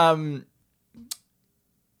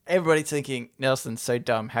 Everybody's thinking, Nelson's so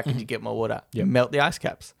dumb. How could you get more water? Yep. Melt the ice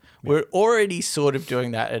caps. We're already sort of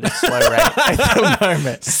doing that at a slow rate at the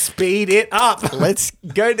moment. Speed it up. Let's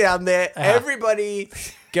go down there. Everybody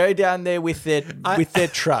go down there with their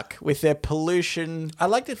truck, with their pollution. I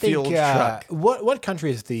like to think. fueled truck. What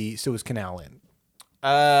country is the Suez Canal in?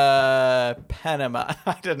 Panama.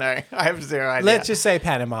 I don't know. I have zero idea. Let's just say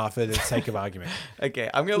Panama for the sake of argument. Okay,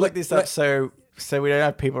 I'm gonna look this up so we don't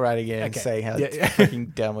have people writing in and saying how fucking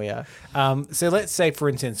dumb we are. So let's say, for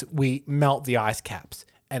instance, we melt the ice caps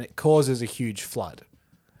and it causes a huge flood.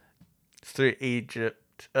 Through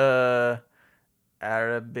Egypt, Arabic,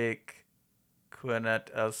 Qanat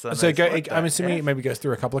al Sana. So I'm assuming it maybe goes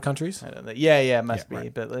through a couple of countries. I don't know. Yeah, it must be.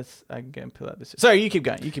 Right. But I can go and pull out this. Sorry, you keep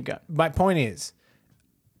going. My point is,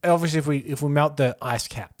 obviously, if we melt the ice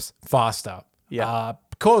caps faster,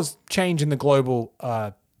 cause change in the global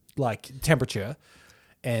temperature,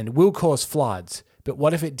 and will cause floods. But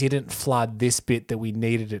what if it didn't flood this bit that we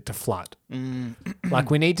needed it to flood?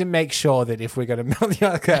 Like, we need to make sure that if we're going to melt the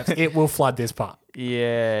ice caps, it will flood this part.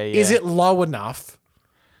 Yeah. Is it low enough?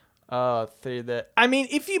 Oh, through the. I mean,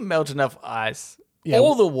 if you melt enough ice,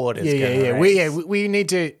 all the water's going to We need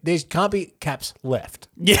to. There can't be caps left.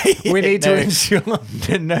 Yeah. We need to ensure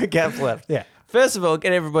no caps left. Yeah. First of all,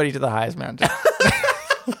 get everybody to the highest mountain.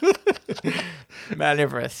 Mount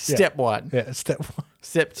Everest. Step 1. Yeah. Step 1.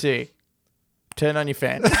 Step 2. Turn on your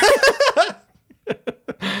fan.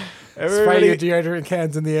 Spray your deodorant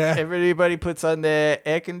cans in the air. Everybody puts on their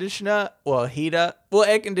air conditioner or heater. Well,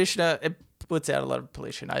 air conditioner, it puts out a lot of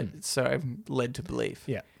pollution. So I'm led to believe.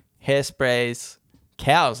 Yeah. Hairsprays.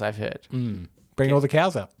 Cows, I've heard. Bring all the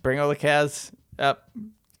cows up. Bring all the cows up.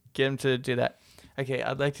 Get them to do that. Okay,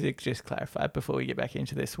 I'd like to just clarify before we get back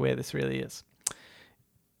into this where this really is.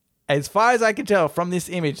 As far as I can tell from this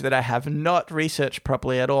image that I have not researched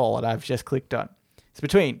properly at all and I've just clicked on, it's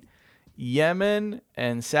between Yemen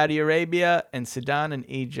and Saudi Arabia and Sudan and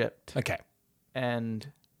Egypt. Okay.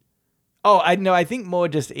 And, I think more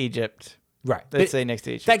just Egypt. Right. Let's say next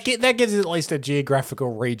to Egypt. That gives us at least a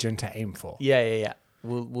geographical region to aim for. Yeah.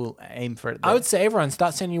 We'll aim for it there. I would say everyone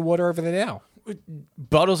start sending you water over there now.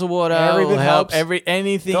 Bottles of water will help.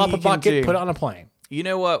 Anything Fill up you a bucket, can do. put it on a plane. You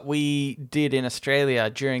know what we did in Australia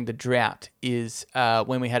during the drought is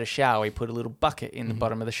when we had a shower, we put a little bucket in the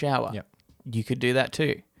bottom of the shower. Yep. You could do that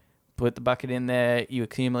too. Put the bucket in there. You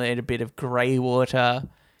accumulate a bit of grey water.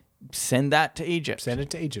 Send that to Egypt. Send it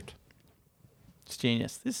to Egypt. It's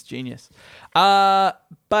genius. This is genius.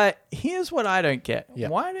 But here's what I don't get. Yep.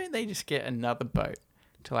 Why don't they just get another boat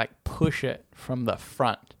to push it from the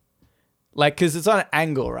front? Because it's on an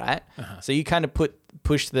angle, right? Uh-huh. So you kind of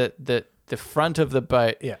push the front of the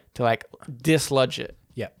boat to dislodge it.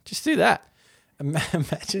 Yeah. Just do that.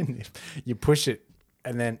 Imagine if you push it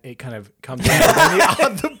and then it kind of comes out and then the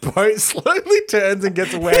other boat slowly turns and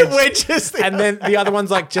gets wedged. And then the other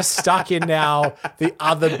one's just stuck in now the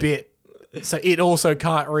other bit. So it also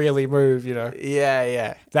can't really move,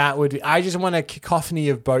 Yeah. That would be, I just want a cacophony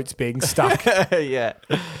of boats being stuck. Yeah.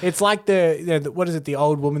 It's like what is it? The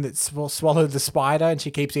old woman that swallowed the spider and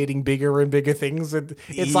she keeps eating bigger and bigger things.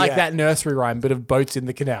 It's like that nursery rhyme, but of boats in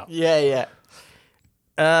the canal. Yeah.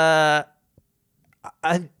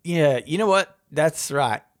 You know what? That's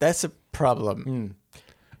right. That's a problem.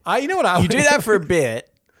 You know what? You do that for a bit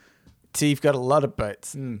till you've got a lot of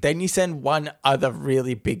boats. Then you send one other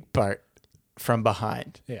really big boat from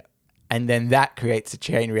behind. Yeah. And then that creates a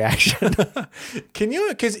chain reaction. Can you,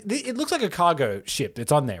 because it looks like a cargo ship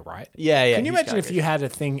that's on there, right? Yeah. Can you imagine if you had a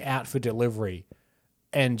thing out for delivery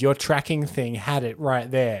and your tracking thing had it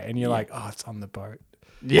right there and you're like, oh, it's on the boat.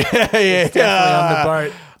 Yeah. It's definitely on the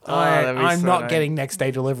boat. I'm so not nice. getting next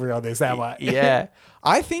day delivery on this, am I? Yeah.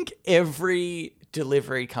 I think every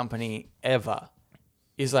delivery company ever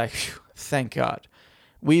is like, thank God.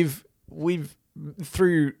 We've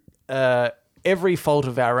through every fault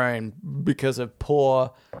of our own because of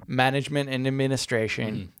poor management and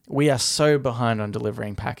administration, we are so behind on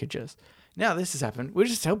delivering packages. Now this has happened. We'll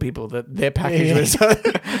just tell people that their package was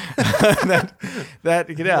that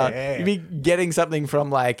you'd be getting something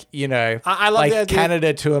from I love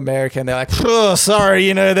Canada to America, and they're like, oh,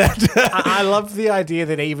 sorry, that. I love the idea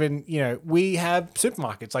that even we have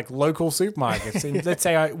supermarkets, like local supermarkets, and let's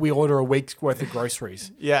say we order a week's worth of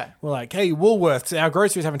groceries. Yeah, we're like, hey, Woolworths, our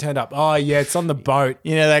groceries haven't turned up. Oh yeah, it's on the boat.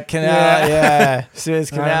 That canal, yeah. Suez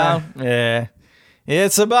Canal, yeah. Yeah,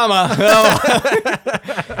 it's a bummer.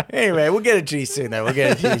 Anyway, we'll get it to you soon, though.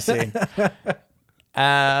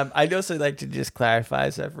 I'd also like to just clarify,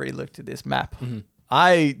 as I've re-looked at this map,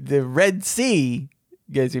 the Red Sea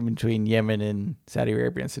goes in between Yemen and Saudi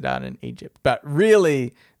Arabia and Sudan and Egypt. But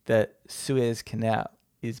really, the Suez Canal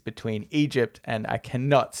is between Egypt and I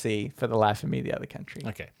cannot see for the life of me the other country.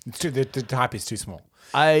 Okay. The type is too small.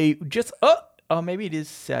 Maybe it is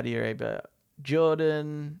Saudi Arabia.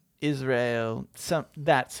 Jordan... Israel,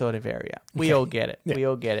 that sort of area. We all get it. We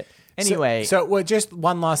all get it. Anyway, So well, just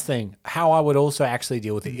one last thing. How I would also actually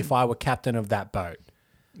deal with it if I were captain of that boat.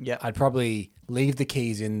 yeah, I'd probably leave the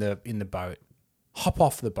keys in the boat, hop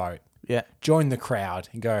off the boat, yeah, join the crowd,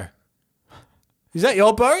 and go, "Is that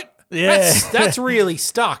your boat? Yeah. That's really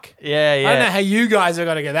stuck. yeah, I don't know how you guys are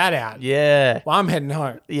going to get that out. yeah, Well, I'm heading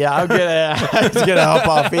home. yeah. I'm just gonna hop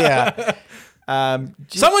off here.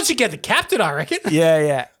 Someone should get the captain, I reckon. Yeah,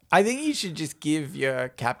 yeah. I think you should just give your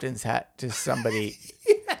captain's hat to somebody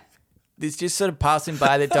that's just sort of passing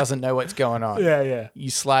by that doesn't know what's going on. Yeah. You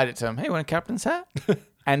slide it to him. Hey, want a captain's hat?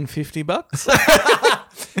 And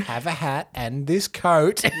 $50? Have a hat and this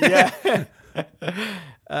coat. Yeah.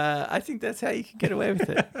 I think that's how you can get away with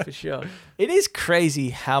it, for sure. It is crazy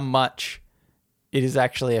how much it has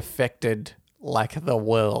actually affected, like, the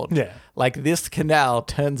world. Yeah. Like, this canal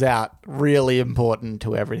turns out really important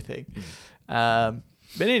to everything.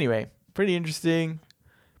 But anyway, pretty interesting.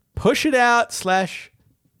 Push it out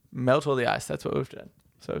 / melt all the ice. That's what we've done.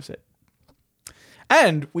 So we've said.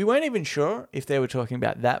 And we weren't even sure if they were talking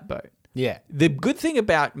about that boat. Yeah. The good thing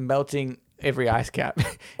about melting every ice cap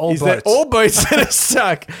All is that boats. all boats that are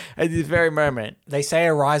stuck at this very moment. They say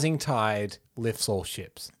a rising tide lifts all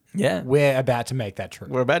ships. Yeah. We're about to make that true.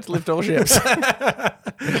 We're about to lift all ships.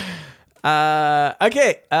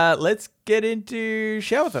 Okay, let's get into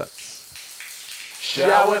shower thoughts.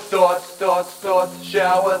 Shower thoughts, thoughts, thoughts,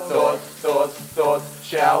 shower thoughts, thoughts, thoughts,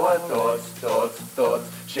 shower thoughts, thoughts,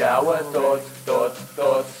 thoughts, shower thoughts, thoughts,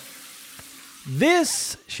 thoughts.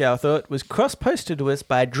 This shower thought was cross-posted to us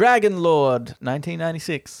by Dragon Lord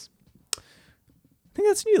 1996. I think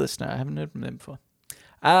that's a new listener. I haven't heard from them before.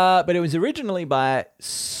 But it was originally by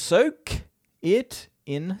Soak It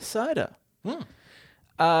in Cider.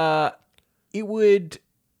 It would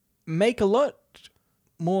make a lot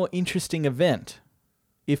more interesting event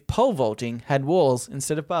if pole vaulting had walls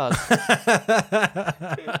instead of bars.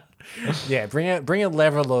 Yeah, bring a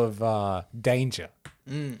level of danger.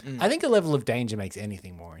 I think a level of danger makes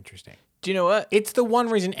anything more interesting. Do you know what? It's the one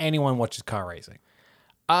reason anyone watches car racing.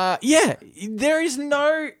 Yeah, there is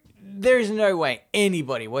no way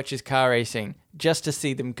anybody watches car racing just to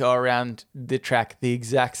see them go around the track the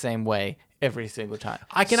exact same way every single time.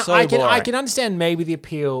 I can understand maybe the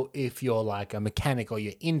appeal if you're like a mechanic or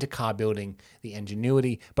you're into car building, the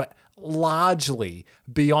ingenuity, but largely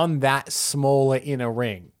beyond that smaller inner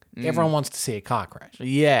ring, everyone wants to see a car crash.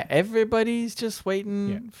 Yeah, everybody's just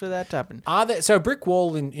waiting for that to happen. Are there so brick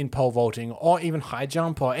wall in pole vaulting or even high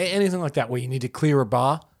jump or anything like that where you need to clear a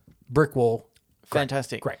bar, brick wall,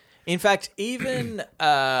 Fantastic. great. In fact, even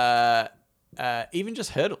just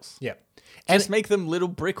hurdles. yeah. Just make them little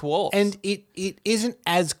brick walls. And it isn't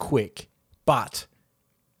as quick, but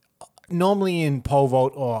normally in pole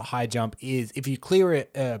vault or high jump is if you clear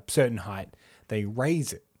a certain height, they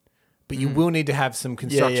raise it. But you will need to have some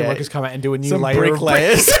construction yeah. workers come out and do a new some layer brick of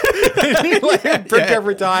layers. a new layer of brick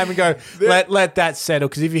every time and go, let that settle.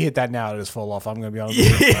 Because if you hit that now, it'll just fall off. I'm going to be honest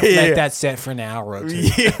with you. Let that set for an hour or two.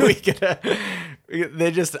 Yeah,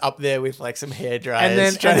 they're just up there with like some hair dryers. And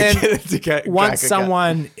then to once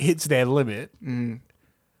someone hits their limit,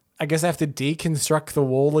 I guess I have to deconstruct the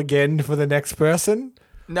wall again for the next person.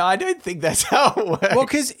 No, I don't think that's how it works. Well,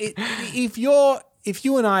 because if you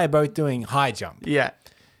and I are both doing high jump, yeah.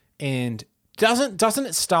 and doesn't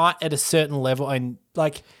it start at a certain level and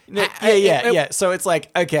like Yeah. So it's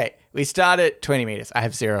like, okay, we start at 20 meters. I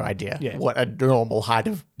have zero idea what a normal height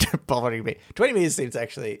of poverty would be. 20 meters seems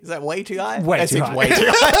actually, is that way too high? Way too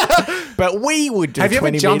high. But we would do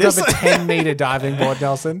 20 meters. Have you ever jumped off a 10-meter diving board,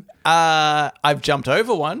 Nelson? I've jumped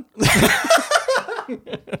over one.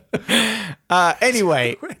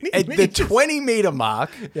 Anyway, at the 20-meter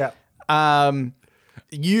mark,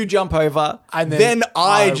 you jump over, and then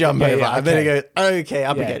I jump over, and then it goes, okay,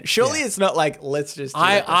 up again. Surely it's not like, let's just do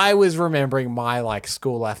that. I was remembering my like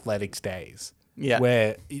school athletics days,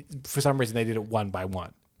 where for some reason they did it one by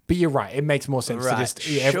one. But you're right, it makes more sense to just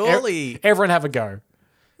surely everyone have a go,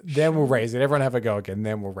 then we'll raise it. Everyone have a go again,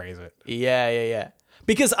 then we'll raise it. Yeah.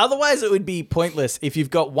 Because otherwise it would be pointless if you've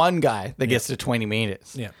got one guy that gets to 20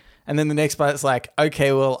 meters. Yeah. And then the next part's like,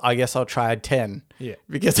 okay, well, I guess I'll try 10. Yeah.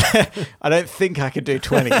 Because I don't think I could do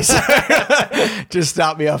 20. So just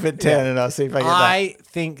start me off at 10 and I'll see if I get that. I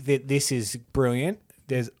think that this is brilliant.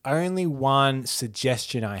 There's only one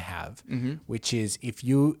suggestion I have, which is if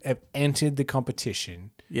you have entered the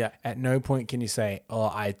competition, at no point can you say,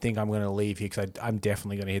 oh, I think I'm going to leave here because I'm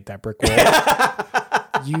definitely going to hit that brick wall.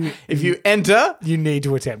 If you enter, you need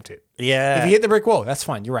to attempt it. Yeah. If you hit the brick wall, that's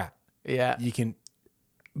fine. You're out. Yeah. You can,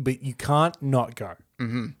 but you can't not go.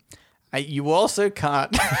 You also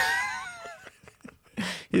can't.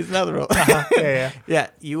 Here's another rule. Yeah. Yeah.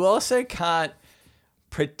 You also can't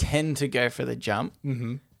pretend to go for the jump.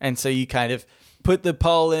 Mm-hmm. And so you kind of put the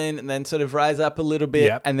pole in and then sort of rise up a little bit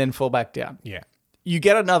Yep. and then fall back down. Yeah. You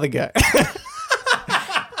get another go.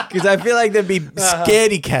 Because I feel like there'd be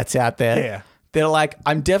scaredy cats out there. Yeah. They're like,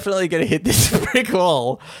 I'm definitely going to hit this brick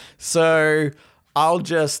wall. So I'll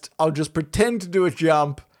just pretend to do a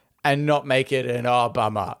jump and not make it an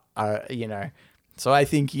bummer, you know. So I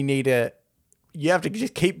think you have to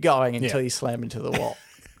just keep going until you slam into the wall.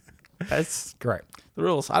 That's Great. the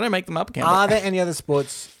rules. I don't make them up, Campbell. Are there any other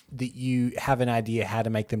sports that you have an idea how to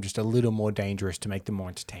make them just a little more dangerous to make them more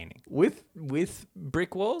entertaining? With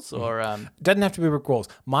brick walls or Doesn't have to be brick walls.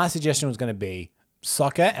 My suggestion was going to be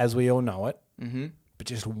soccer, as we all know it, but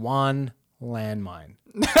just one landmine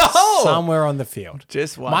somewhere on the field.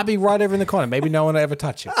 Just one. Might be right over in the corner. Maybe no one will ever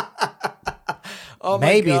touch it. Oh my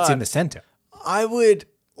Maybe it's God. in the center. I would.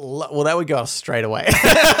 Well, that would go off straight away.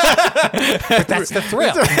 But that's the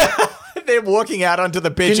thrill. They're walking out onto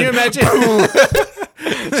the pitch. Can you and- imagine?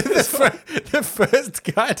 the first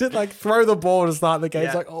guy to like throw the ball to start the game is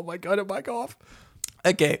Yeah. like, oh my God, it might go off.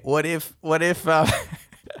 Okay, what if? Okay,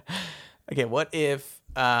 what if?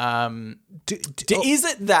 Is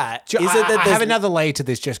it that? Is it that I have there's- another layer to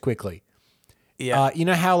this just quickly. Yeah. You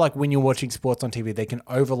know how like when you're watching sports on TV, they can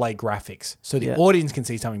overlay graphics so the Yeah. audience can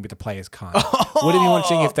see something, but the players can't. Would it be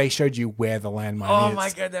interesting if they showed you where the landmine oh is? my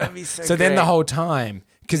God, that would be so. So then the great. whole time,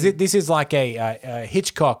 because this is like a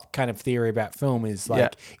Hitchcock kind of theory about film, is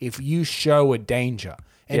like if you show a danger,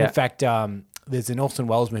 and Yeah. in fact, there's an Orson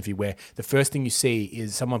Welles movie where the first thing you see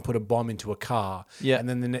is someone put a bomb into a car, Yeah. and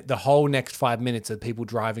then the whole next 5 minutes are people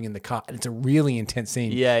driving in the car, and it's a really intense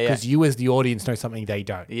scene, Yeah, yeah. because you as the audience know something they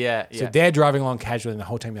don't, Yeah, So yeah. they're driving along casually, and the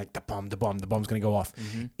whole time you're like, the bomb's going to go off.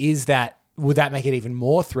 Mm-hmm. Would that make it even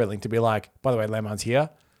more thrilling to be like, by the way, landmine's here,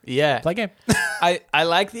 Yeah. play game? I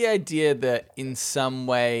like the idea that in some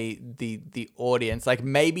way the audience, like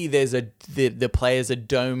maybe there's the players are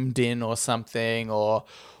domed in or something, or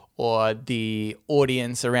the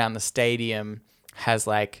audience around the stadium has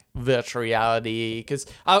like virtual reality, because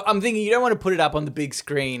I'm thinking you don't want to put it up on the big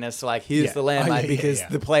screen as to like here's Yeah. the landmine, Yeah, because yeah.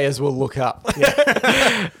 the players will look up.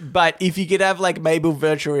 But if you could have like maybe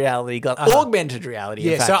virtual reality, like augmented reality,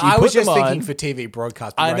 in Yeah, fact, so you I put was just them thinking on. for TV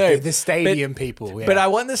broadcast. I right, know the stadium people. Yeah. But I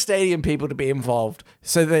want the stadium people to be involved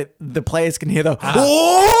so that the players can hear the from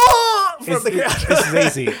the crowd. This is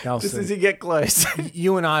easy, Just Nelson. as you get close.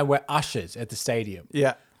 You and I were ushers at the stadium.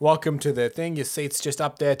 Yeah. Welcome to the thing. Your seat's just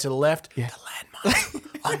up there to the left. Yeah. The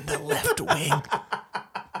landmine on the left wing.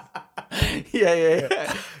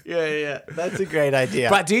 Yeah. That's a great idea.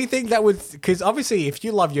 But do you think that would, because obviously if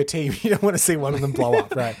you love your team, you don't want to see one of them blow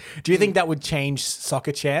up, right? Do you think that would change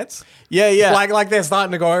soccer chants? yeah. Like they're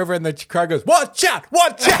starting to go over and the crowd goes, watch out.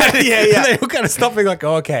 Yeah. And they all kind of stopping like,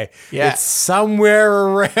 oh, okay. Yeah. It's somewhere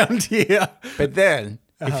around here. But then,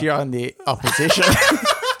 if you're on the opposition,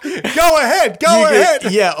 Go ahead. Go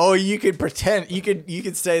ahead. Yeah, or you could pretend you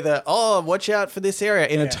could say that, watch out for this area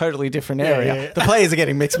in a totally different area. yeah. The players are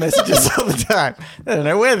getting mixed messages all the time. They don't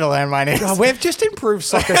know where the landmine is. Oh, we've just improved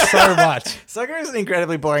soccer so much. Soccer is an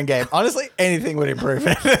incredibly boring game. Honestly, anything would improve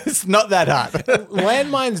it. It's not that hard.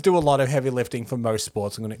 Landmines do a lot of heavy lifting for most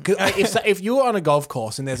sports. If you're on a golf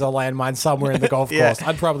course and there's a landmine somewhere in the golf Yeah. course,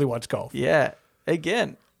 I'd probably watch golf. Yeah.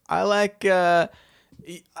 Again, I like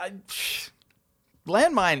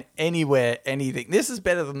landmine anywhere, anything. This is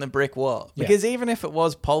better than the brick wall, because even if it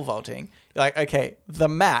was pole vaulting, like, okay, the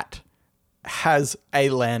mat has a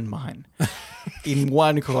landmine in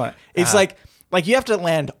one corner. It's like you have to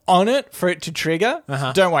land on it for it to trigger.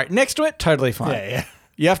 Don't worry. Next to it, totally fine. Yeah.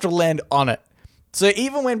 You have to land on it. So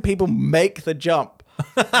even when people make the jump,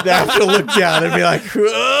 they have to look down and be like,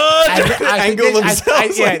 angle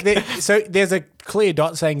themselves. So there's a clear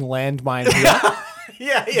dot saying landmine here.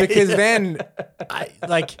 Yeah. Because then,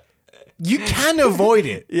 you can avoid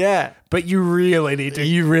it, Yeah. but you really need to.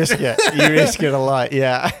 You risk it. You risk it a lot.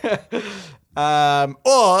 Yeah.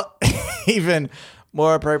 Or even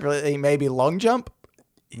more appropriately, maybe long jump,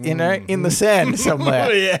 in the sand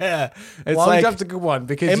somewhere. Yeah, It's long like- jump's a good one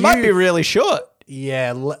because It might be really short.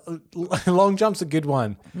 Yeah, long jump's a good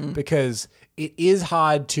one because it is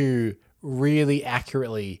hard to really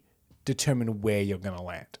accurately determine where you're going to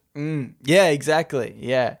land. Yeah, exactly.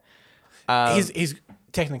 Yeah. Here's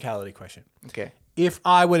technicality question. Okay. If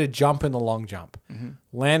I were to jump in the long jump,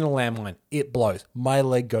 land a landmine, it blows. My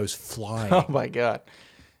leg goes flying. Oh my God.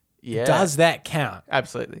 Yeah. Does that count?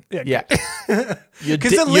 Absolutely. Yeah.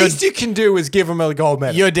 Because the least you can do is give them a gold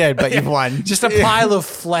medal. You're dead, but you've won. Just a pile of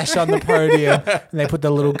flesh on the podium, and they put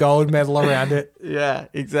the little gold medal around it. Yeah,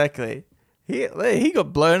 exactly. he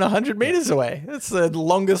got blown 100 meters away. That's the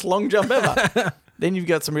longest long jump ever. Then you've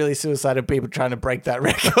got some really suicidal people trying to break that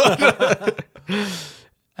record.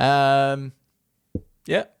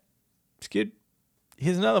 Yeah, it's good.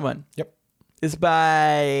 Here's another one. Yep. It's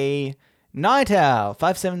by Night Owl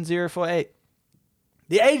 57048.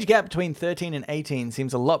 The age gap between 13 and 18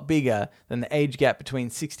 seems a lot bigger than the age gap between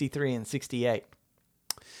 63 and 68.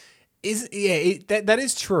 That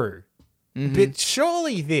is true. But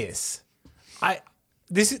surely this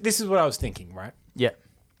is what I was thinking, right? Yeah.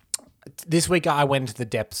 This week I went into the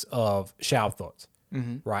depths of shower thoughts,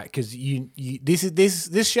 right? Because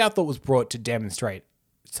this shower thought was brought to demonstrate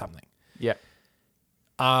something. Yeah.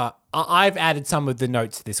 I've added some of the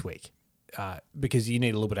notes this week because you need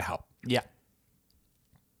a little bit of help. Yeah.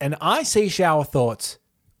 And I see shower thoughts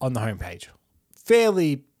on the homepage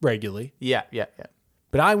fairly regularly. Yeah.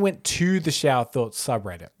 But I went to the shower thoughts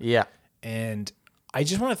subreddit. Yeah. And I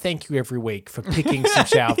just want to thank you every week for picking some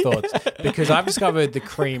shower thoughts because I've discovered the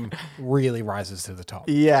cream really rises to the top.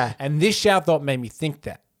 Yeah. And this shower thought made me think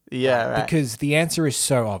that. Yeah, right. Because the answer is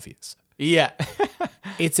so obvious. Yeah.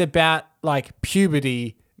 It's about like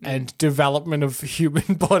puberty and development of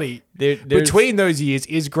human body there's- between those years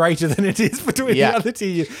is greater than it is between Yeah. the other 2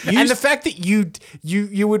 years. And the fact that you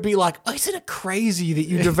would be like, oh, isn't it crazy that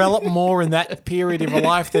you develop more in that period of your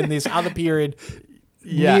life than this other period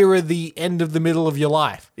nearer the end of the middle of your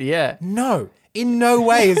life? Yeah. No, in no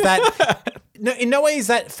way is that. In no way is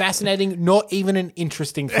that fascinating. Not even an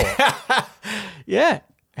interesting thought. Yeah.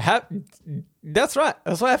 That's right.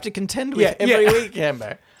 That's what I have to contend with every week,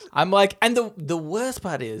 Amber. I'm like, and the worst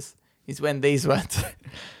part is when these ones,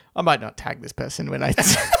 I might not tag this person when I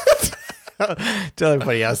tell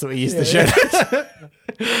everybody else that we use the show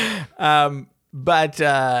notes. But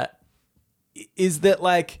is that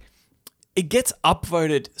like, it gets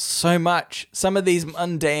upvoted so much. Some of these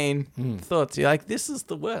mundane thoughts, you're like, this is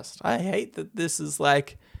the worst. I hate that this is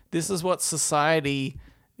what society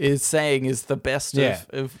is saying is the best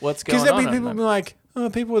of what's going on. Because there'll be people be like, oh,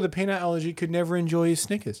 people with a peanut allergy could never enjoy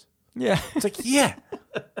Snickers. Yeah. It's like, yeah.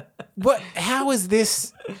 What? How is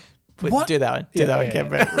this? What? Do that one. Do that one,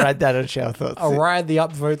 Kevin. Write that on shower thoughts. I'll ride the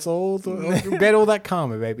upvotes get all that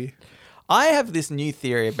karma, baby. I have this new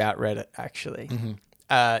theory about Reddit, actually.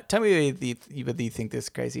 Tell me whether you think this is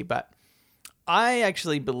crazy, but I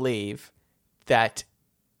actually believe that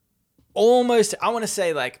almost, I want to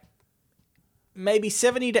say like maybe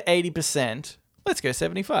 70 to 80%, let's go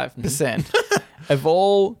 75% of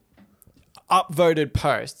all upvoted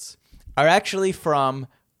posts are actually from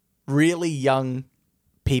really young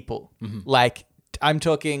people. Like, I'm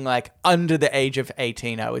talking like under the age of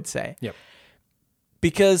 18, I would say. Yep.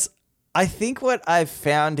 Because I think what I've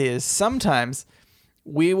found is sometimes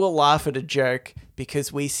we will laugh at a joke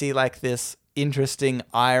because we see like this interesting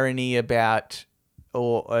irony about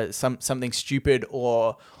or something stupid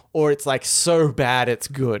or it's like so bad it's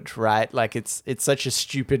good, right? Like it's such a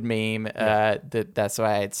stupid meme that's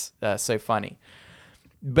why it's so funny.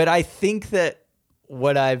 But I think that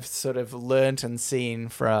what I've sort of learnt and seen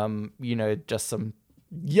from, just some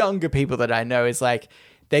younger people that I know is like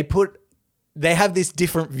they have this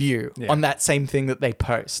different view on that same thing that they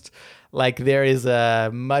post. Like there is a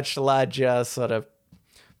much larger sort of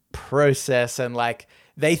process and like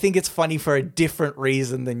they think it's funny for a different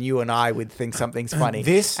reason than you and I would think something's funny.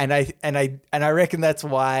 And I reckon that's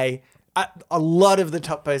why a lot of the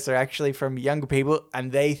top posts are actually from younger people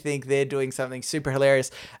and they think they're doing something super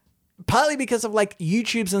hilarious. Partly because of like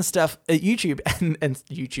YouTubes and stuff, YouTube and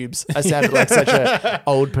YouTubes. I sounded like such a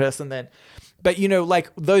old person then. But,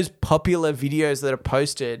 like those popular videos that are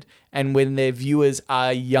posted and when their viewers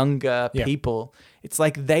are younger people, it's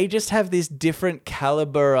like they just have this different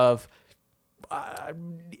caliber of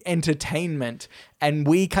entertainment and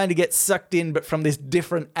we kind of get sucked in, but from this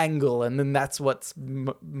different angle. And then that's what's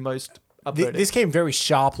most upvoted. This came very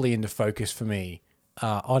sharply into focus for me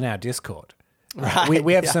on our Discord. Right.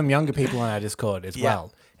 We have some younger people on our Discord as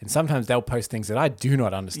well. And sometimes they'll post things that I do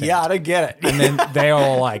not understand. Yeah, I don't get it. And then they are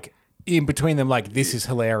all like, in between them, like, this is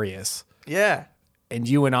hilarious. Yeah. And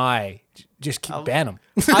you and I just ban them.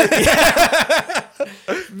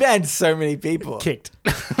 Banned so many people. Kicked.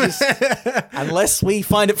 Unless we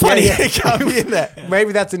find it funny, they can't be in there.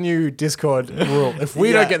 Maybe that's a new Discord rule. If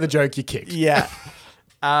we don't get the joke, you're kicked. Yeah.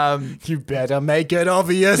 You better make it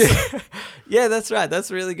obvious. Yeah, that's right. That's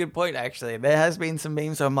a really good point, actually. There has been some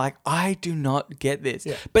memes where I'm like, I do not get this.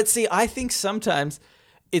 Yeah. But see, I think sometimes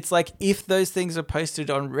it's like if those things are posted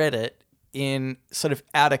on Reddit in sort of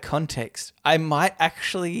out of context, I might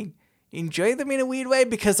actually enjoy them in a weird way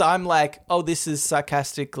because I'm like, oh, this is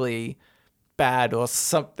sarcastically bad or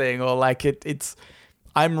something, or like it's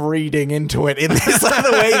I'm reading into it in this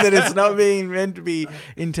other way that it's not being meant to be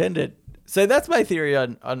intended. So that's my theory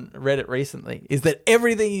on Reddit recently, is that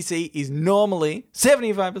everything you see is normally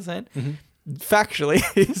 75% factually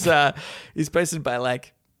is posted by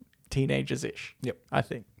like teenagers-ish. Yep. I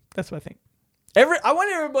think. That's what I think. I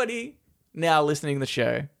want everybody now listening to the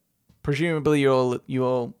show, presumably you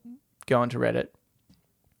all go onto Reddit,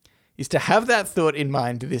 is to have that thought in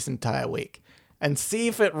mind this entire week and see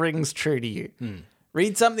if it rings true to you.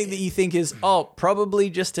 Read something that you think is, probably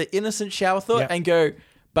just an innocent shower thought and go,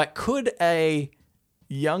 but could a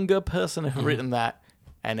younger person have written that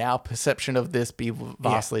and our perception of this be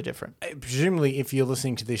vastly different? Presumably, if you're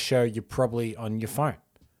listening to this show, you're probably on your phone.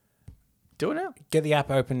 Do it now. Get the app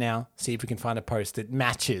open now. See if we can find a post that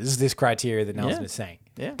matches this criteria that Nelson is saying.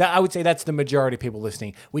 Yeah. I would say that's the majority of people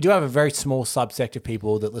listening. We do have a very small subsect of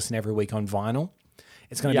people that listen every week on vinyl.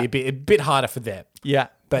 It's going to be a bit harder for them. Yeah.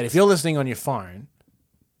 But if you're listening on your phone,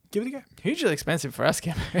 give it a go. Hugely expensive for us,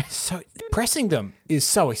 Cameron. So pressing them is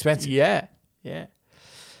so expensive. Yeah.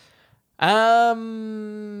 All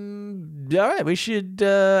right, we should,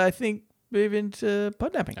 I think, move into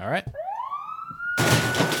podnapping. All right.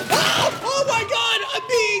 Oh my God! I'm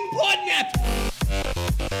being podnapped.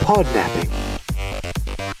 Podnapping.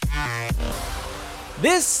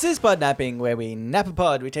 This is Podnapping, where we nap a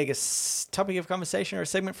pod. We take a topic of conversation or a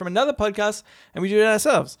segment from another podcast, and we do it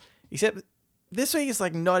ourselves. Except this week is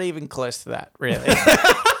like not even close to that, really.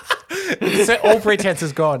 So all pretense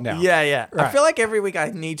is gone now. Yeah. Right. I feel like every week I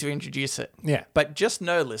need to introduce it. Yeah. But just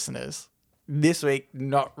know, listeners, this week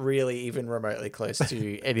not really even remotely close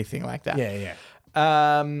to anything like that. Yeah.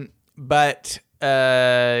 But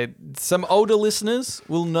some older listeners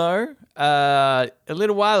will know a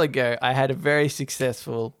little while ago I had a very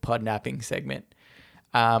successful podnapping segment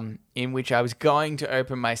in which I was going to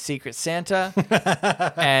open my Secret Santa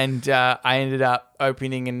and I ended up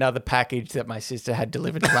opening another package that my sister had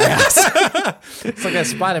delivered to my house. It's like a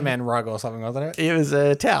Spider-Man rug or something, wasn't it? It was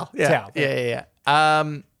a towel. Yeah. Towel. Yeah.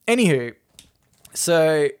 Anywho,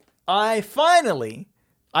 so I've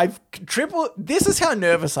tripled. This is how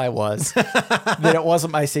nervous I was that it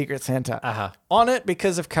wasn't my Secret Santa. On it,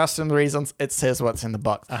 because of custom reasons, it says what's in the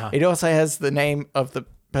box. It also has the name of the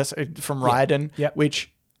person from Raiden,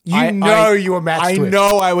 which you were matched with. I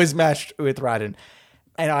know I was matched with Raiden.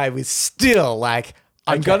 And I was still like,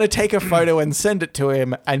 I'm going to take a photo and send it to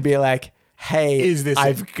him and be like, hey,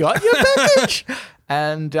 I've got your package.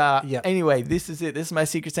 And anyway, this is it. This is my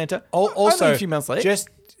Secret Santa. Also, only a few months later. Just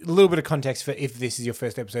a little bit of context for if this is your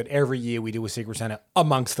first episode. Every year we do a Secret Santa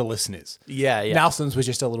amongst the listeners. Yeah. Nelson's was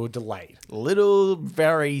just a little delayed.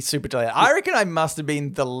 Very super delayed. I reckon I must have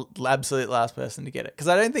been the absolute last person to get it because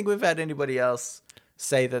I don't think we've had anybody else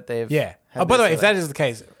say that they've. Yeah. had By the this way, if that is the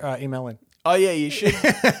case, email in. Oh yeah, you should.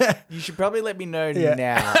 You should probably let me know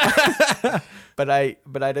now. But I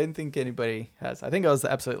don't think anybody has. I think I was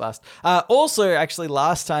the absolute last. Also, actually,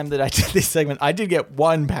 last time that I did this segment, I did get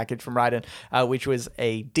one package from Raiden, which was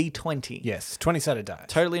a D20. Yes, 20-sided die.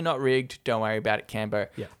 Totally not rigged. Don't worry about it, Cambo.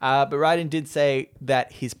 Yeah. But Raiden did say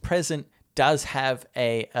that his present does have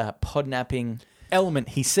a podnapping element.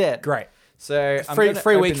 He said. Great. So I'm free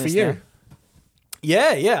gonna week open for this you. now.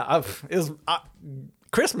 Yeah. It was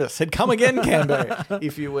Christmas had come again, Cambo,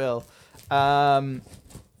 if you will.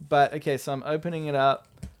 But okay, so I'm opening it up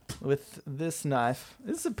with this knife.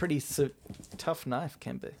 This is a pretty tough knife,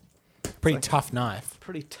 Cambo. Pretty tough knife.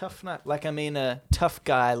 Pretty tough knife. Like, I mean, a tough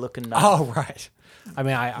guy looking knife. Oh, right. I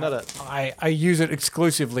mean, I use it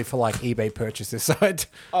exclusively for like eBay purchases. So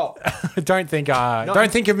don't think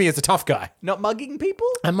of me as a tough guy. Not mugging people?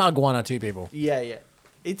 I mug one or two people. Yeah.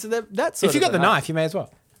 It's that sort if you got the knife, you may as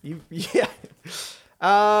well. Yeah.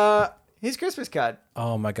 Here's Christmas card.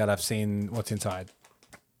 Oh my God, I've seen what's inside.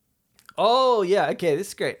 Oh yeah, okay, this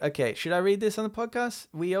is great. Okay, should I read this on the podcast?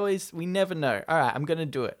 We never know. All right, I'm gonna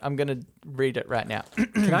do it. I'm gonna read it right now.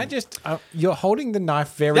 Can I just? You're holding the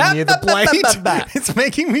knife very near the blade. It's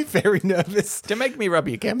making me very nervous. Don't make me rub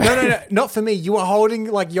you, Cam. No, not for me. You were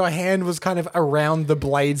holding like your hand was kind of around the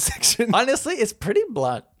blade section. Honestly, it's pretty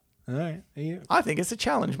blunt. All right, I think it's a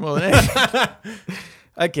challenge more than anything.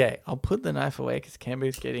 Okay, I'll put the knife away because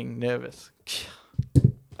Cambo's getting nervous.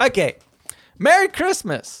 Okay, Merry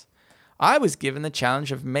Christmas. I was given the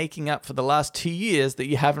challenge of making up for the last 2 years that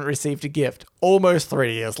you haven't received a gift. Almost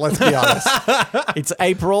 3 years, let's be honest. It's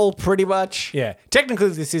April, pretty much. Yeah. Technically,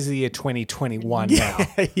 this is the year 2021 now.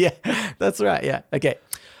 Yeah, that's right. Yeah. Okay.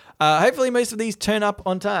 Hopefully, most of these turn up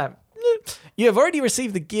on time. You have already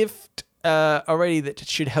received the gift already that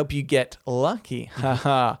should help you get lucky.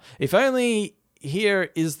 Haha. If only here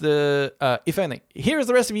is the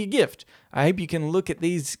rest of your gift. I hope you can look at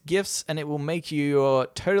these gifts and it will make your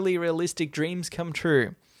totally realistic dreams come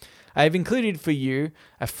true. I have included for you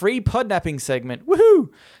a free podnapping segment. Woohoo!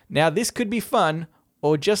 Now this could be fun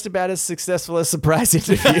or just about as successful as surprise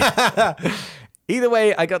interview. Either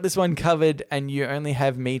way, I got this one covered and you only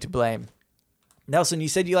have me to blame. Nelson, you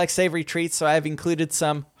said you like savory treats, so I have included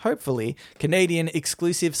some, hopefully, Canadian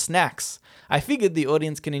exclusive snacks. I figured the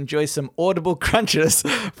audience can enjoy some audible crunches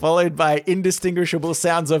followed by indistinguishable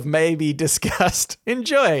sounds of maybe disgust.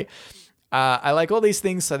 Enjoy. I like all these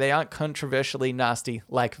things so they aren't controversially nasty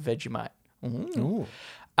like Vegemite. Ooh.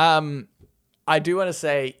 I do want to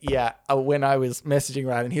say, when I was messaging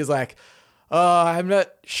Ryan, he was like, I'm not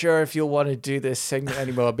sure if you'll want to do this segment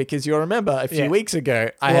anymore because you'll remember a few weeks ago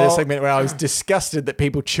I had a segment where I was disgusted that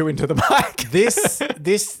people chew into the mic. This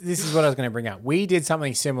is what I was going to bring up. We did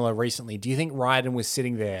something similar recently. Do you think Ryden was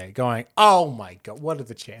sitting there going, "Oh my god, what are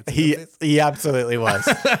the chances?" of this? He absolutely was.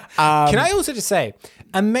 Can I also just say,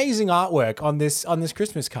 amazing artwork on this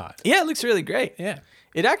Christmas card. Yeah, it looks really great. Yeah,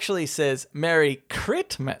 it actually says "Merry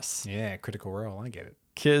Critmas." Yeah, Critical Role. I get it.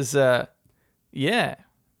 Because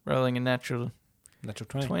rolling a natural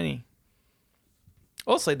 20.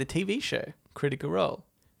 Also, the TV show Critical Role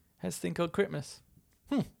has a thing called Critmas.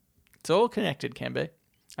 It's all connected, can be.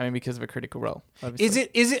 I mean, because of a critical role. Obviously.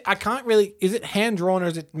 Is it? I can't really. Is it hand drawn or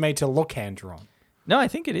is it made to look hand drawn? No, I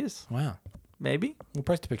think it is. Wow. Maybe. We'll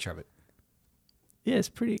post a picture of it. Yeah, it's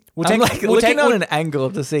pretty. We'll I'm take looking on an angle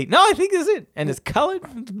to see. No, I think this is it, and it's coloured.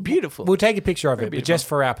 It's beautiful. We'll take a picture of it, beautiful. but just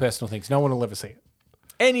for our personal things. No one will ever see it.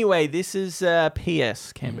 Anyway, this is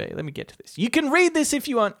PS, Canby. Let me get to this. You can read this if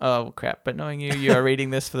you want. Oh, crap. But knowing you are reading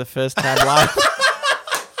this for the first time live.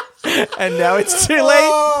 And now it's too late.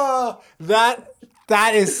 Oh,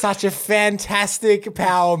 that is such a fantastic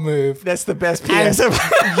power move. That's the best And PS.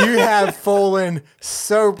 you have fallen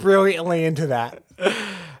so brilliantly into that.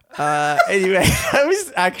 Anyway, that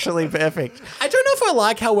was actually perfect. I don't know if I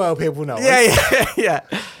like how well people know it. Yeah.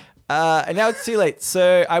 And now it's too late.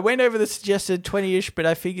 So I went over the suggested 20-ish, but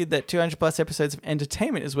I figured that 200 plus episodes of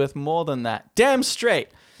entertainment is worth more than that. Damn straight.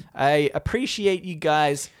 I appreciate you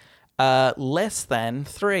guys less than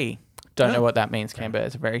 3. Don't know what that means, Camber.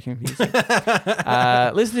 It's very confusing.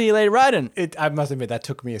 Listen to you later, Ryden. I must admit, that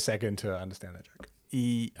took me a second to understand that joke.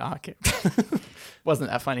 Okay. Wasn't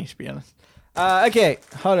that funny, to be honest. Okay,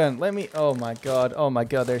 hold on. Let me. Oh my god.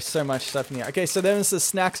 There's so much stuff in here. Okay, so there's the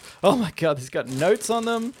snacks. Oh my god, there's got notes on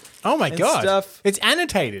them. Oh my god. Stuff. It's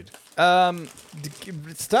annotated.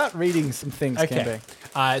 Start reading some things, Okay.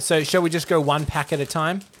 Camber. So shall we just go one pack at a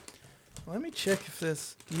time? Let me check if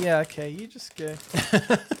there's. Yeah, okay, you just go.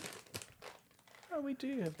 Oh, we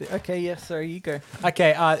do have the. Okay, yeah, sorry, you go.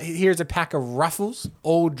 Okay, here's a pack of Ruffles,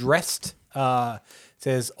 all dressed. It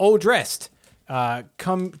says all dressed.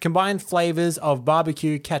 Combined flavors of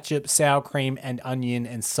barbecue, ketchup, sour cream, and onion,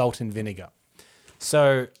 and salt and vinegar.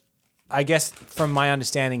 So, I guess from my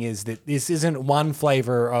understanding is that this isn't one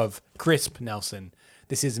flavor of crisp, Nelson.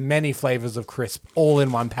 This is many flavors of crisp, all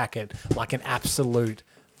in one packet, like an absolute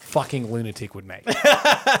fucking lunatic would make.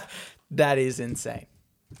 That is insane.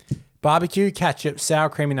 Barbecue, ketchup, sour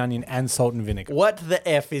cream and onion, and salt and vinegar. What the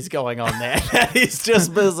F is going on there? That is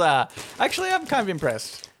just bizarre. Actually, I'm kind of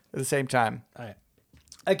impressed at the same time. All right.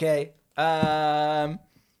 Okay.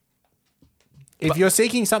 If you're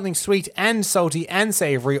seeking something sweet and salty and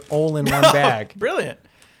savory all in one bag. Brilliant.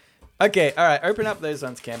 Okay, all right. Open up those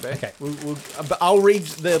ones, Cambo. Okay. But I'll read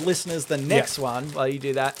the listeners the next one while you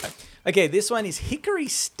do that. Okay, this one is Hickory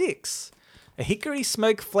Sticks, a hickory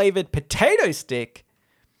smoke flavored potato stick.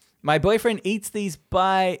 My boyfriend eats these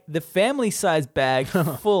by the family size bag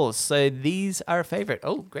full, so these are a favorite.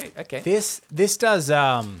 Oh, great. Okay. This does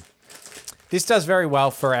very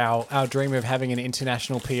well for our dream of having an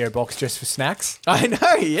international PO box just for snacks. I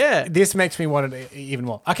know, yeah. This makes me want it even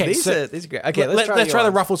more. Okay, These are great. Okay, let's try the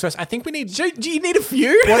yours. Ruffles first. I think we need. Do you need a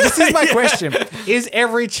few? Well, this is my question: is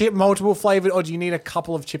every chip multiple flavored, or do you need a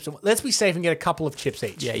couple of chips? Let's be safe and get a couple of chips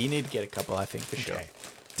each. Yeah, you need to get a couple, I think, for sure. Okay.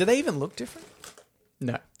 Do they even look different?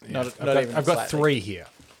 No, not even. I've got slightly. 3 here.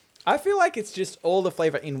 I feel like it's just all the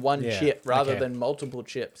flavor in one Yeah, chip rather okay. than multiple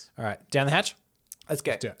chips. All right, down the hatch. Let's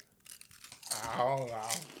go. Do it.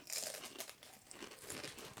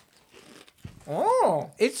 Oh,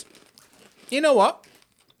 It's. You know what?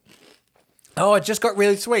 Oh, it just got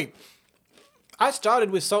really sweet. I started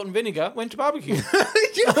with salt and vinegar, went to barbecue.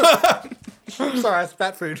 Sorry, I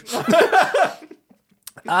spat food.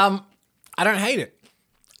 I don't hate it.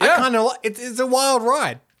 Yeah. I kind of like it's a wild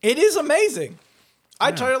ride. It is amazing.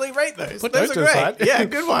 I totally rate those. Put those those are to the great. side. Yeah,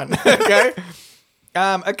 good one. Okay.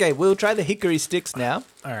 Okay, we'll try the hickory sticks now.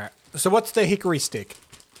 All right. So what's the hickory stick?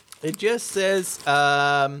 It just says,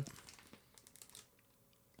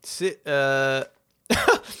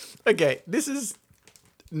 okay, this is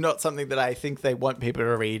not something that I think they want people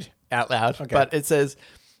to read out loud, but it says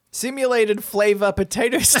simulated flavor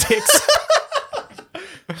potato sticks.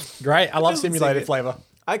 Great. I love doesn't simulated seem it. flavor.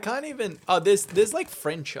 I can't even. Oh, there's like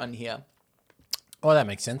French on here. Oh, that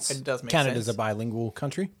makes sense. It does make Canada's sense. a bilingual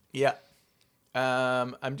country. Yeah.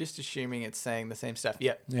 I'm just assuming it's saying the same stuff.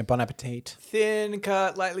 Yeah. Yeah, bon appetit. Thin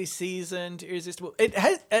cut, lightly seasoned, irresistible. It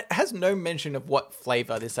has no mention of what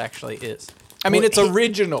flavor this actually is. I mean, Well, it's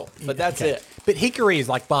original, but that's Okay. it. But hickory is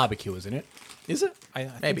like barbecue, isn't it? Is it? I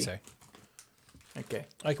think Maybe. so. Okay.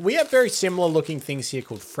 Like we have very similar looking things here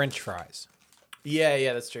called French fries.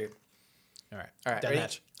 Yeah, that's true. All right. All right, Down ready?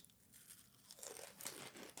 hatch.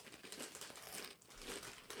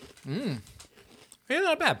 Yeah,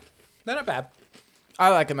 not bad. They're not bad. I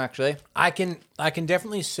like them actually. I can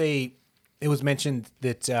definitely see. It was mentioned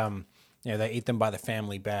that they eat them by the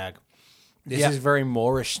family bag. This is very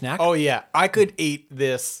Moorish snack. Oh yeah, I could eat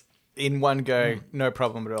this in one go, no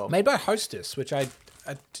problem at all. Made by Hostess, which I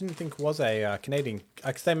didn't think was a Canadian.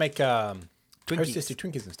 Because they make Hostess do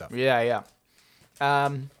Twinkies and stuff. Yeah.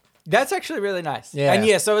 That's actually really nice. Yeah. And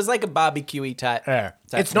yeah, so it's like a barbecue-y type. Yeah.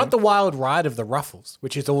 type It's not the wild ride of the Ruffles,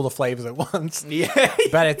 which is all the flavors at once. Yeah.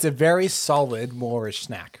 But it's a very solid Moorish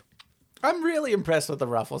snack. I'm really impressed with the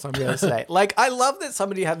Ruffles, I'm going to say. Like, I love that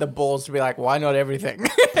somebody had the balls to be like, why not everything?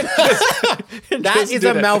 That is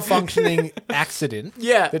a malfunctioning accident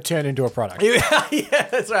Yeah. that turned into a product. Yeah,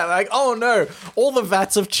 that's right. Like, oh no, all the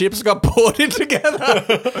vats of chips got poured in together.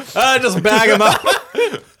 Just bag them up.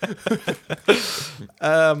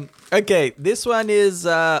 Okay, this one is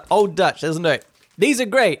Old Dutch. There's a note. These are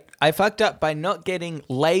great. I fucked up by not getting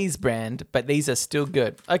Lay's brand, but these are still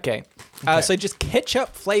good. Okay. So just ketchup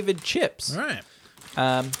flavored chips. All right.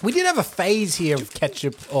 We did have a phase here of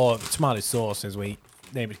ketchup or tomato sauce, as we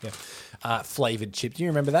name it here, flavored chips. Do you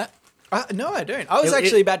remember that? No, I don't. I was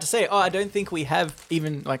actually about to say, I don't think we have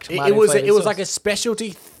even like tomato It was flavored sauce. like a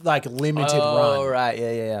specialty limited Oh, run. right.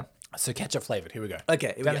 Yeah. So ketchup flavored. Here we go.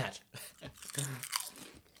 Okay, here we Down go. the hatch.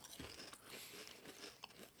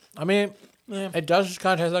 I mean, it does just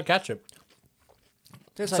kind of taste like ketchup.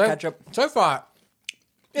 Tastes like ketchup. So far,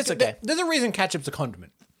 It's okay. There's a reason ketchup's a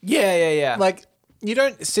condiment. Yeah. Like, you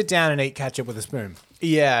don't sit down and eat ketchup with a spoon.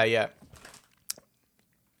 Yeah.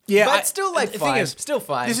 Yeah, But still, like, the fine. thing is, Still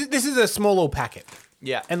fine. This is a small little packet.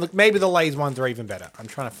 Yeah. And look, maybe the Lay's ones are even better. I'm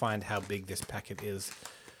trying to find how big this packet is.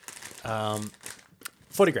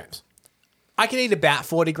 40 grams. I can eat about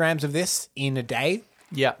 40 grams of this in a day,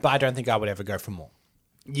 Yeah. but I don't think I would ever go for more.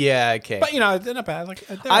 Yeah, okay. But, they're not bad. Like,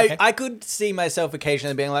 they're okay. I could see myself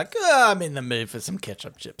occasionally being like, I'm in the mood for some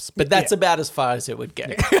ketchup chips. But that's about as far as it would go.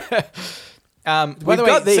 By We've the way,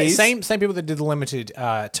 got these. same people that did the limited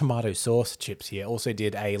tomato sauce chips here also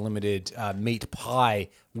did a limited meat pie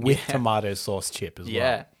with tomato sauce chip as well.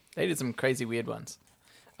 Yeah. They did some crazy weird ones.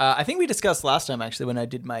 I think we discussed last time, actually, when I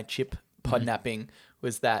did my chip podnapping,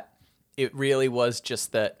 was that it really was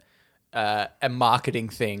just that a marketing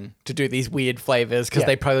thing to do these weird flavors because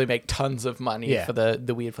they probably make tons of money for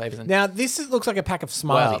the weird flavors. And Now, looks like a pack of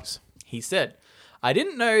Smarties. he said, I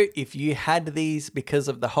didn't know if you had these because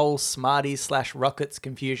of the whole Smarties/Rockets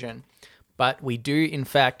confusion, but we do, in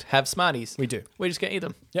fact, have Smarties. We do. We're just going to eat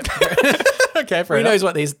them. Yep. Okay, fair Who enough. knows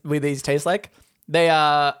what these taste like? They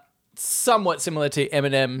are somewhat similar to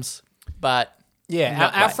M&M's, but Yeah,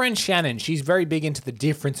 not our quite. friend Shannon, she's very big into the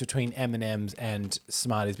difference between M&M's and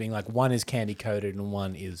Smarties being like one is candy coated and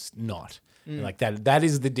one is not. And like that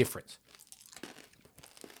is the difference.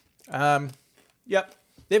 Yep.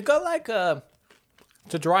 They've got like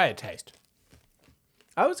It's a drier taste.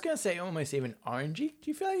 I was going to say almost even orangey.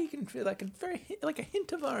 Do you feel like you can feel like a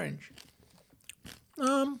hint of orange?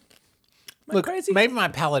 Am I Look, crazy? maybe my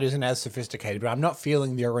palate isn't as sophisticated, but I'm not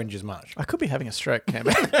feeling the orange as much. I could be having a stroke,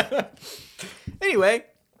 Cameron. Anyway,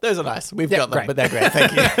 those are nice. We've got them, great. but they're great.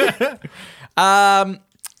 Thank you.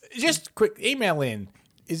 Just quick email in.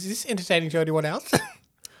 Is this entertaining to anyone else?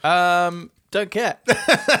 Don't care.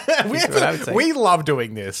 what I would say. We love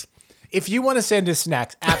doing this. If you want to send us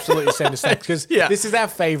snacks, absolutely send us snacks because Yeah. this is our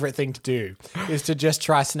favorite thing to do, is to just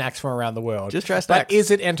try snacks from around the world. Just try But snacks.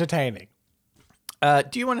 is it entertaining?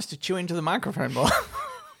 Do you want us to chew into the microphone more?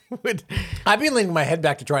 I've been leaning my head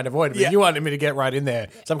back to try and avoid it, but you wanted me to get right in there.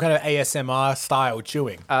 Some kind of ASMR style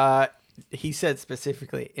chewing. He said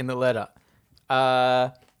specifically in the letter,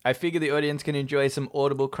 I figure the audience can enjoy some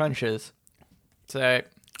audible crunches. So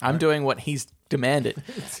I'm doing what he's demanded.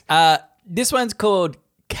 This one's called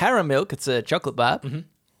Caramilk. It's a chocolate bar.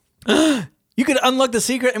 You You could unlock the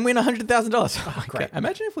secret and win $100,000. Oh, great.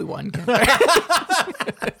 Imagine if we won.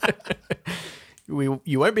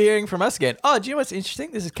 You won't be hearing from us again. Oh, do you know what's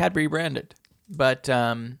interesting? This is Cadbury branded, but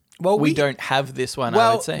we don't have this one.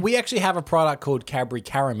 I would say we actually have a product called Cadbury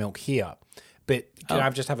Caramilk here. But can I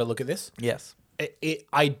just have a look at this? yes.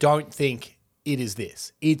 I don't think it is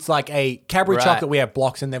this. It's like a Cadbury Right. chocolate. We have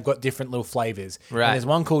blocks and they've got different little flavors. Right. And there's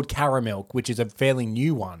one called Caramilk, which is a fairly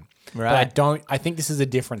new one. Right. But I think this is a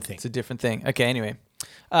different thing. It's a different thing. Okay, anyway.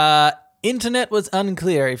 Internet was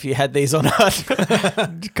unclear if you had these or not.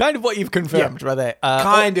 Kind of what you've confirmed right there.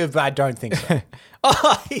 Kind of, but I don't think so.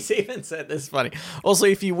 Oh, he's even said this is funny. Also,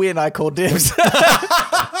 if you win, I call dibs.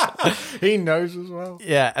 He knows as well.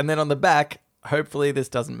 Yeah, and then on the back, hopefully this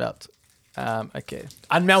doesn't melt. Okay.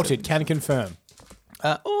 Unmelted, can confirm.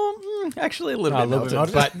 Actually a little bit little bit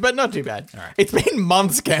melted, melted. but not too bad. right. It's been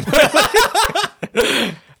months, Cam.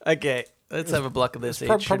 Okay, let's have a block of this each.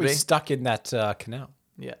 should Probably we? stuck in that canal.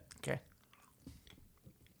 Yeah. Okay.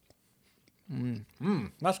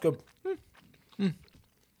 That's good.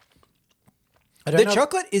 The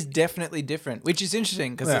chocolate is definitely different, which is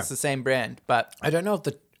interesting because Yeah. it's the same brand, but I don't know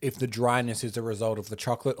if the dryness is a result of the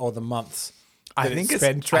chocolate or the months. I that think it's it's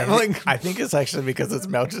spent traveling. I think it's actually because it's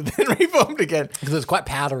melted and reformed again. Because it's quite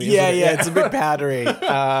powdery. Yeah, isn't it? yeah, it's a bit powdery.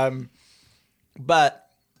 But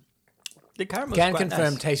the caramel Can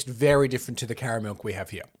confirm tastes very different to the Caramilk we have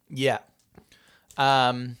here. Yeah.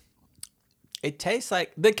 It tastes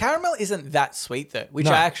like the caramel isn't that sweet though, which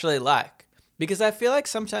No. I actually like because I feel like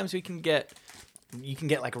sometimes you can get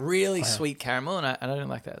like really sweet caramel, and I don't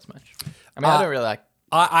like that as much. I mean, I don't really like.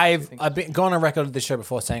 I've gone on record of this show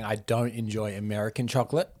before saying I don't enjoy American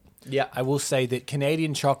chocolate. Yeah. I will say that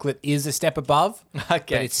Canadian chocolate is a step above,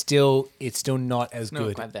 Okay. but it's still not as not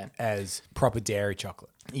good quite there. as proper dairy chocolate.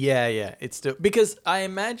 Yeah, it's still because I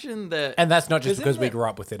imagine that. And that's not just Isn't because we it- grew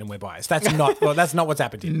up with it and we're biased. That's not that's not what's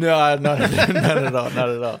happened here. No, not at all, not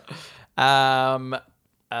at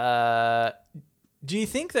all. Do you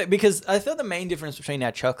think that because I thought the main difference between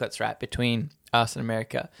our chocolates, right, between us and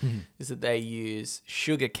America, is that they use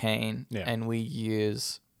sugar cane Yeah. and we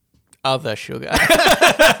use other sugar.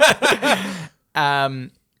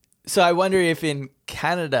 So I wonder if in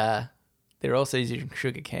Canada they're also using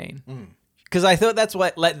sugar cane. Because I thought that's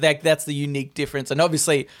that's the unique difference, and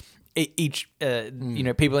obviously each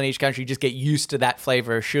people in each country just get used to that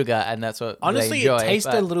flavor of sugar, and that's what Honestly, they enjoy. it tastes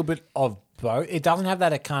but- a little bit of both. It doesn't have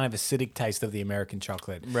that kind of acidic taste of the American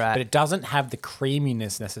chocolate, Right. But it doesn't have the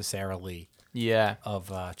creaminess necessarily Yeah. of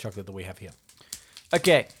chocolate that we have here.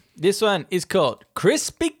 Okay, this one is called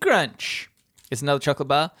Crispy Crunch. It's another chocolate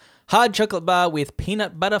bar. Hard chocolate bar with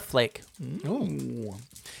peanut butter flake. Ooh.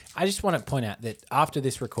 I just want to point out that after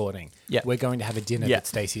this recording, Yeah. we're going to have a dinner Yeah. that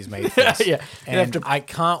Stacey has made for us. Yeah. You have And I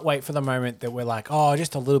can't wait for the moment that we're like, oh,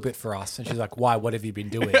 just a little bit for us. And she's like, why? What have you been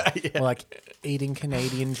doing? We're like, eating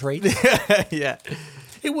Canadian treats. Yeah,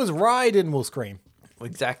 It was right and we'll scream.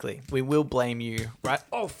 exactly. We will blame you, right?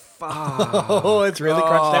 Oh, fuck. Oh, it's really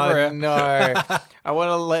crunched everywhere. No. I want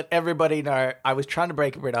to let everybody know I was trying to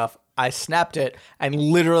break it off. I snapped it, and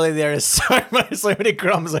literally there is so many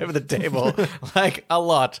crumbs over the table. Like, a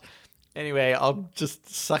lot. Anyway, I'll just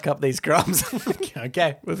suck up these crumbs.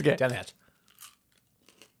 Okay, Let's go. down the hatch.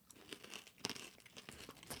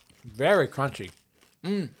 Very crunchy.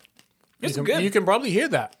 It's you can, good. You can probably hear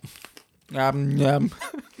that.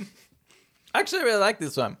 Actually, I really like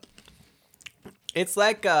this one. It's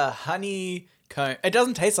like a honeycomb. It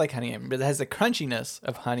doesn't taste like honeycomb, but it has the crunchiness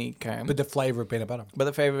of honeycomb. But the flavor of peanut butter. But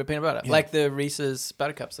the flavor of peanut butter, like the Reese's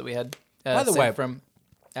Buttercups that we had. By the sent way, from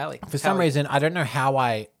Ali. For some reason, I don't know how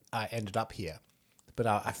I ended up here, but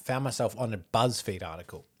I found myself on a BuzzFeed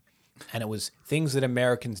article, and it was things that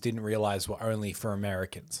Americans didn't realize were only for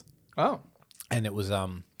Americans, Oh, and it was a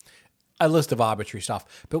list of arbitrary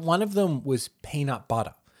stuff. But one of them was peanut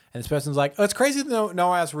butter, and this person's like, "Oh, it's crazy that no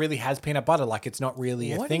one else really has peanut butter. Like it's not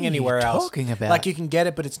really a What thing are you anywhere else. talking about? Like you can get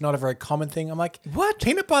it, but it's not a very common thing." I'm like, What?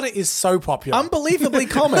 Peanut butter is so popular. unbelievably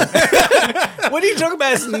common. What are you talking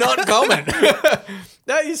about? It's not common.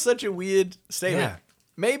 That is such a weird statement. Yeah.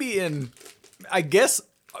 Maybe I guess,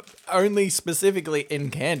 only specifically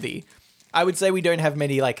in candy. I would say we don't have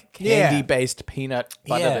many like candy-based peanut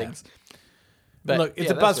butter Yeah. things. But Look, it's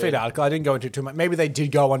yeah, a that's BuzzFeed weird. article. I didn't go into it too much. Maybe they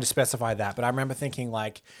did go on to specify that, but I remember thinking,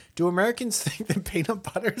 like, do Americans think that peanut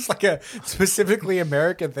butter is like a specifically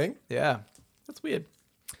American thing? Yeah, that's weird.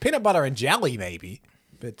 Peanut butter and jelly, maybe,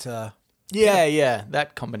 but Yeah,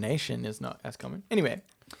 that combination is not as common. Anyway,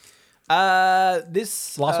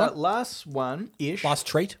 this Last one? last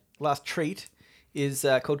treat. treat is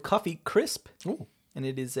called Coffee Crisp, Ooh. and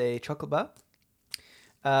it is a chocolate bar.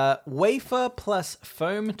 Wafer plus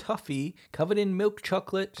foam toffee covered in milk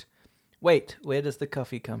chocolate. Wait, where does the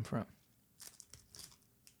coffee come from?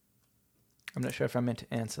 I'm not sure if I meant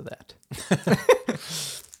to answer that.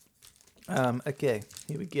 Okay,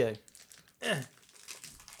 here we go.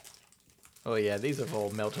 Oh yeah, these have all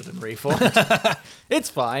melted and reformed. It's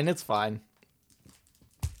fine, it's fine.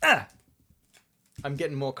 I'm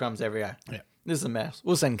getting more crumbs everywhere. Yeah. This is a mess.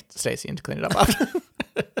 We'll send Stacey in to clean it up after.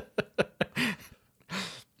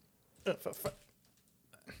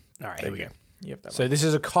 All right, here we go. Yep, that So this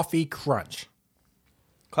is a coffee crunch.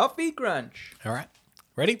 Coffee crunch. All right.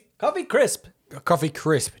 Ready? Coffee crisp. A coffee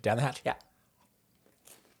crisp down the hatch. Yeah.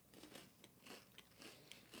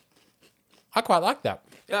 I quite like that.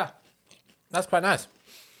 Yeah. That's quite nice.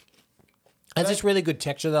 Has this really good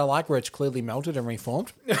texture that I like where it's clearly melted and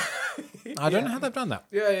reformed. I don't know how they've done that.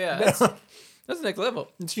 Yeah. That's next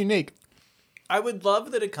level. It's unique. I would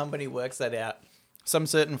love that a company works that out. Some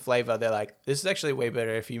certain flavor, they're like, this is actually way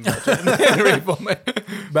better if you melt it and reform it.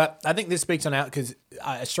 But I think this speaks on out because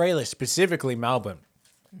Australia, specifically Melbourne,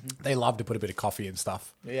 they love to put a bit of coffee and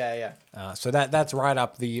stuff. Yeah. So that's right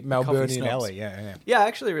up the Melbourneian snobs. alley. Yeah. Yeah, I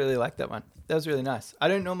actually really like that one. That was really nice. I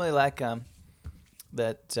don't normally like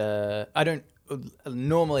that. I don't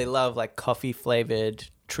normally love like coffee flavored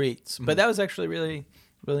treats, but that was actually really,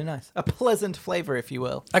 really nice. A pleasant flavor, if you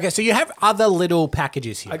will. Okay, so you have other little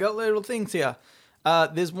packages here. I got little things here.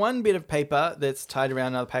 There's one bit of paper that's tied around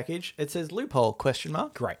another package. It says loophole ?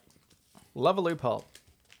 Great. Love a loophole.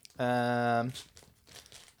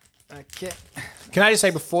 Okay. Can I just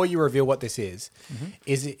say before you reveal what this is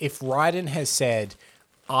if Ryden has said,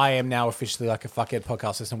 I am now officially like a fuckhead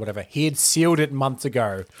podcast system, whatever, he had sealed it months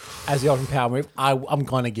ago as the Ultimate Power move, I'm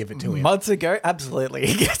going to give it to him. Months ago? Absolutely.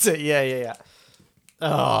 He gets it. Yeah.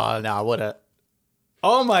 Oh, no.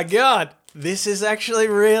 Oh, my God. This is actually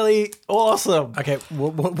really awesome. Okay,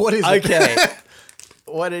 what is it? Okay.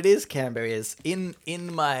 What it is, Canberra, is in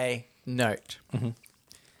my note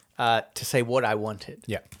to say what I wanted.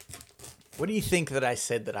 Yeah. What do you think that I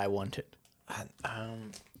said that I wanted?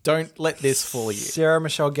 Don't let this fool you. Sarah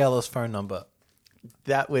Michelle Gellar's phone number.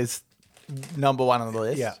 That was number one on the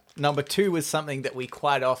list. Yeah. Number two was something that we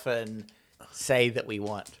quite often say that we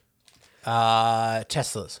want.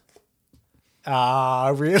 Teslas.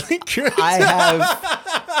 Really good. I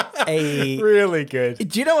have a... really good.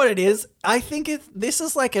 Do you know what it is? I think this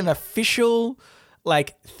is like an official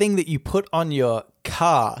thing that you put on your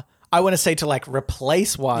car. I want to say to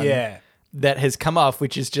replace one. Yeah. That has come off,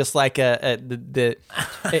 which is just like it's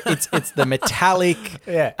the metallic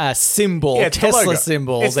symbol, Yeah, it's the Tesla logo.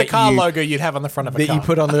 symbol. It's the car logo you'd have on the front of a that car. you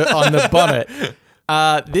put on the bonnet.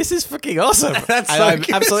 This is fucking awesome. That's And so I'm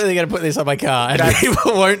good. absolutely going to put this on my car, and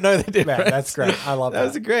people won't know the difference. Man, that's great. I love that.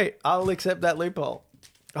 That was great. I'll accept that loophole.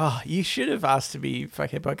 Oh, you should have asked to be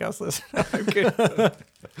fucking podcast listener. I'm good.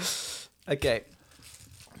 Okay.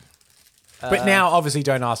 But now, obviously,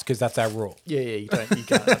 don't ask because that's our rule. Yeah, you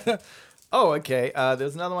can't. Oh, okay.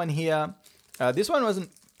 There's another one here. This one wasn't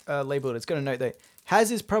labeled. It's got a note though. Haz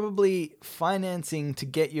is probably financing to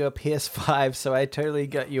get you a PS5, so I totally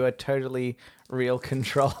got you a totally real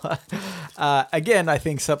controller. Again, I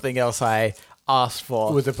think something else I asked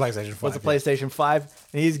for With the PlayStation 5. was the PlayStation 5.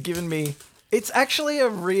 And he's given me... It's actually a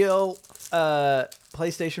real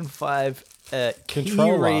PlayStation 5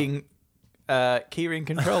 Controller. keyring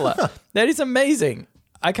controller. That is amazing.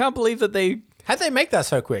 I can't believe that they... How'd they make that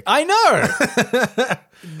so quick? I know.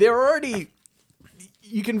 They're already...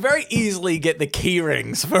 You can very easily get the key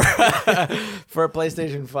rings for a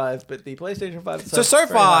PlayStation 5, but the PlayStation 5... So very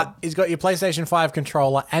far, hard. he's got your PlayStation 5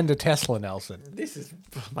 controller and a Tesla, Nelson. This is...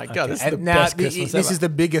 Oh my God, this is And the now, best Christmas this ever. is the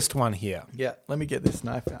biggest one here. Yeah, let me get this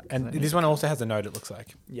knife out. And this one also has a note, it looks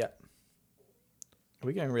like. Yeah. Are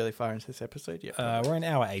we going really far into this episode? Yeah. We're in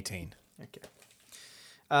hour 18. Okay.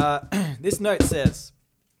 This note says...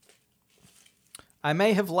 I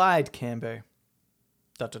may have lied, Cambo. ...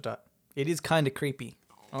 It is kind of creepy.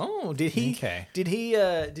 Oh, did he? Okay. Did he?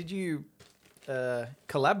 Did you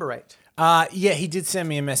collaborate? Yeah, he did send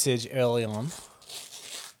me a message early on.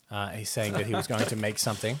 He's saying that he was going to make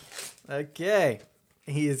something. Okay.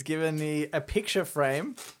 He has given me a picture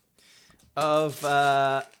frame of.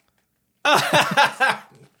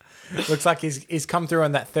 Looks like he's come through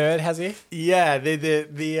on that third, has he? Yeah.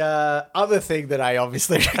 The other thing that I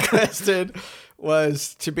obviously requested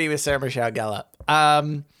was to be with Sarah Michelle Gellar.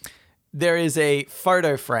 There is a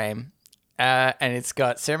photo frame, and it's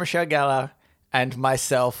got Sarah Michelle Gellar and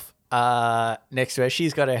myself next to her.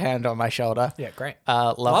 She's got her hand on my shoulder. Yeah, great.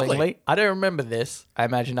 Lovingly. Lovely. I don't remember this. I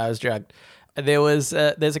imagine I was drugged. There's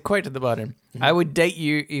a quote at the bottom. I would date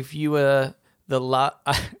you if you were the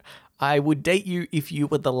I would date you if you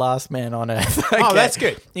were the last man on earth. Oh, that's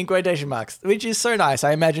good. In quotation marks, which is so nice.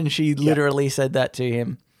 I imagine she literally said that to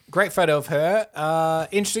him. Great photo of her.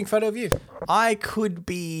 Interesting photo of you. I could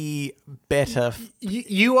be better.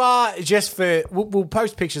 You are just for. We'll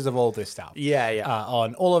post pictures of all this stuff. Yeah.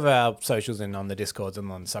 On all of our socials and on the Discords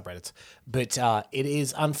and on subreddits. But it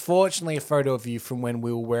is unfortunately a photo of you from when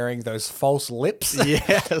we were wearing those false lips.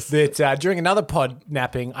 Yes. That during another pod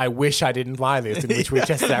napping, I wish I didn't buy this, in which we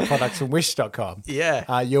tested our products from Wish.com.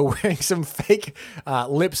 Yeah. You're wearing some fake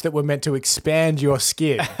lips that were meant to expand your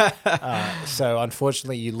skin. So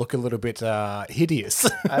unfortunately, you look a little bit hideous.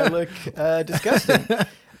 I look disgusting.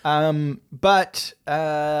 But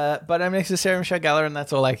I'm next to Sarah Michelle Gellar, and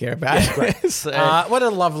that's all I care about. Yeah, great. So, What a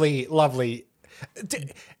lovely.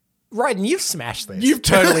 Ryden, you've smashed this. you've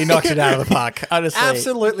totally knocked it out of the park. Honestly,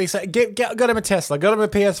 Absolutely. So got him a Tesla, got him a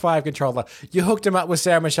PS5 controller. You hooked him up with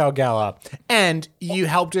Sarah Michelle Gellar, and you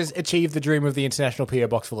helped us achieve the dream of the international PO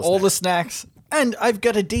box full of all snacks. the snacks, and I've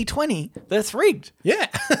got a D20 that's rigged. Yeah.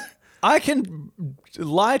 I can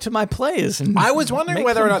lie to my players. And I was wondering make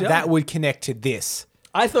whether or them not jump. that would connect to this.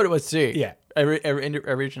 I thought it was too. Yeah.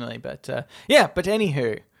 Originally, but But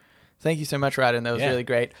anywho, thank you so much, Ryden. That was Yeah. really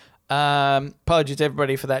great. Apologies to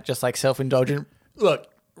everybody for that. Just like self-indulgent Look,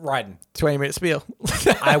 Ryden, 20-minute spiel.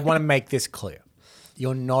 I want to make this clear.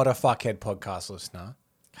 You're not a fuckhead podcast listener,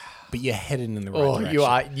 but you're headed in the right direction. You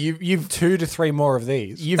are. You've 2 to 3 more of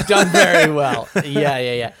these. You've done very well.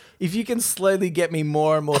 Yeah. If you can slowly get me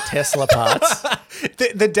more and more Tesla parts.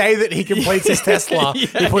 The day that he completes his Tesla, he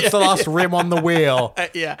puts the last rim on the wheel.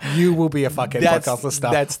 Yeah. You will be a fucking That's- podcast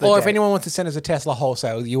listener. that's the or if day. anyone wants to send us a Tesla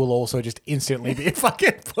wholesale, you will also just instantly be a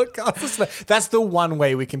fucking podcast listener. That's the one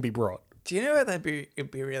way we can be brought. Do you know what it'd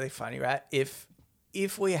be really funny, right? If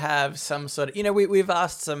we have some sort of, we've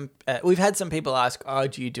asked some, we've had some people ask, oh,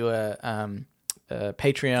 do you do a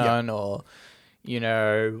Patreon or,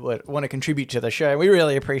 want to contribute to the show? We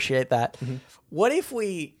really appreciate that. Mm-hmm. What if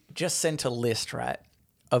we just sent a list, right,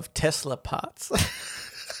 of Tesla parts?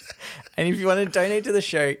 And if you want to donate to the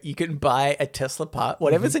show, you can buy a Tesla part,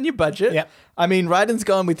 whatever's in your budget. Yep. I mean, Ryden's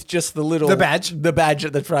gone with just the badge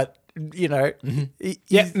at the front.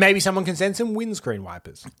 Yeah, maybe someone can send some windscreen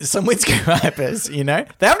wipers. Some windscreen wipers, They have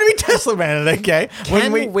to be Tesla branded, okay?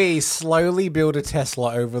 Can we slowly build a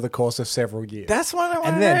Tesla over the course of several years? That's what I want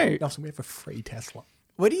to and know. then Nelson, we have a free Tesla.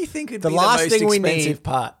 What do you think would The be last the most thing we expensive need-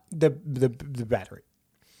 part? The battery.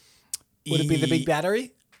 Would it be the big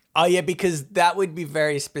battery? Oh yeah, because that would be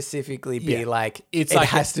very specifically Yeah. like It's it like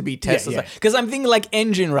has to be Tesla. yeah. Because I'm thinking like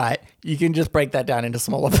engine, right? You can just break that down into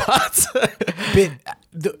smaller parts. But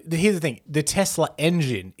here's the thing: the Tesla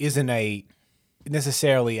engine isn't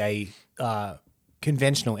necessarily a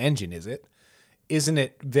conventional engine, is it? Isn't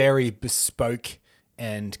it very bespoke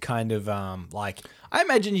and kind of like? I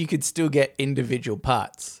imagine you could still get individual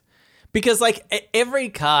parts because like every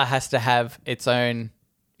car has to have its own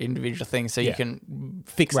individual thing, so you Yeah. can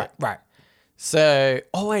fix it. Right. So,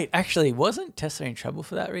 actually, wasn't Tesla in trouble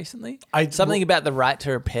for that recently? Something about the right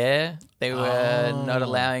to repair. They were not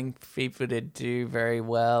allowing people to do very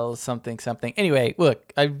well, something. Anyway,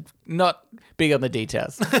 look, I'm not big on the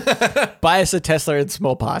details. Buy us a Tesla in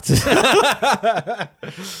small parts. Cool.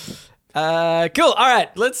 All right,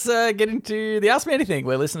 let's get into the Ask Me Anything,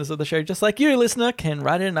 where listeners of the show, just like you, listener, can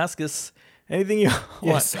write in and ask us anything you want.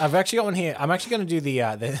 Yes, I've actually got one here. I'm actually going to do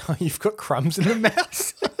the you've got crumbs in the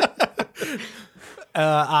mouse.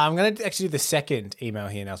 I'm going to actually do the second email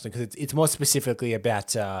here, Nelson, because it's more specifically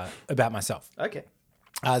about myself. Okay.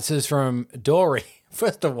 This is from Dory.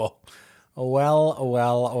 First of all, well,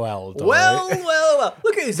 Dory. Well.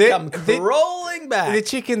 Look at this come crawling back. The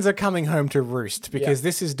chickens are coming home to roost because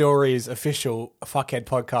this is Dory's official Fuckhead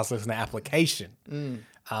Podcast listener application.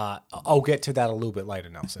 I'll get to that a little bit later,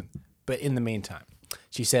 Nelson. But in the meantime,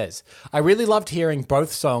 she says, I really loved hearing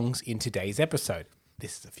both songs in today's episode.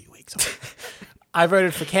 This is a few weeks old. I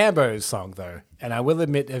voted for Cambo's song, though, and I will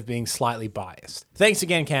admit of being slightly biased. Thanks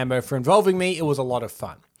again, Cambo, for involving me. It was a lot of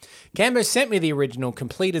fun. Cambo sent me the original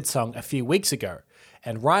completed song a few weeks ago,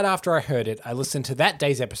 and right after I heard it, I listened to that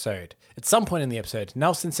day's episode. At some point in the episode,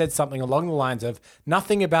 Nelson said something along the lines of,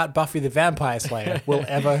 nothing about Buffy the Vampire Slayer will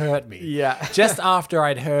ever hurt me. Yeah. Just after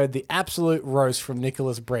I'd heard the absolute roast from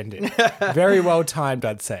Nicholas Brendan. Very well timed,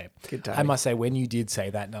 I'd say. Good timing. I must say, when you did say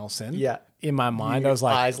that, Nelson, Yeah. in my mind, I was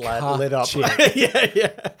like, eyes lit up. shit. yeah.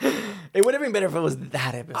 It would have been better if it was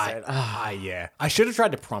that episode. Yeah. I should have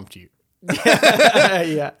tried to prompt you.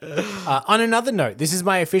 Yeah. On another note, this is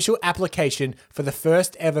my official application for the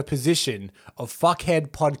first ever position of Fuckhead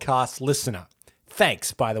Podcast listener.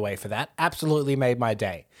 Thanks, by the way, for that. Absolutely made my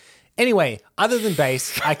day. Anyway, other than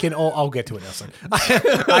bass, I'll get to it, Nelson.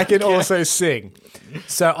 I can also sing.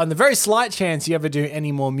 So on the very slight chance you ever do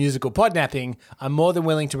any more musical podnapping, I'm more than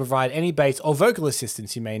willing to provide any bass or vocal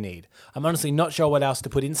assistance you may need. I'm honestly not sure what else to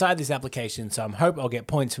put inside this application, so I hope I'll get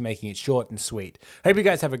points for making it short and sweet. Hope you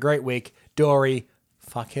guys have a great week. Dory,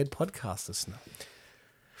 fuckhead podcast listener.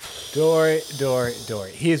 Dory.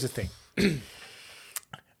 Here's the thing.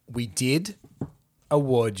 We did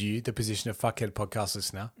award you the position of fuckhead podcast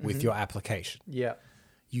listener with your application. Yeah.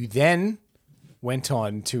 You then went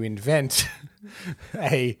on to invent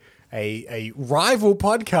a rival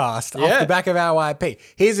podcast off the back of our IP.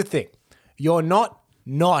 Here's the thing. You're not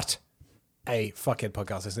a fuckhead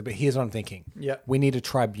podcast listener, but here's what I'm thinking. Yeah. We need a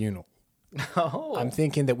tribunal. Oh. I'm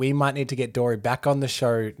thinking that we might need to get Dory back on the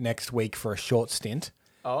show next week for a short stint.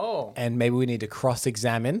 Oh. And maybe we need to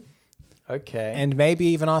cross-examine Okay. and maybe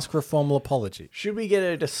even ask for a formal apology. Should we get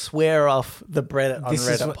her to swear off the Reddit on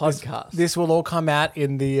Reddit podcast? This will all come out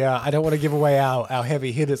in the. I don't want to give away our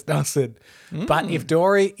heavy hitters, Nelson. But if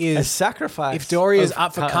Dory a is sacrifice. if Dory is of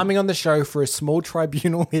up for time. coming on the show for a small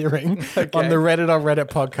tribunal hearing on the Reddit on Reddit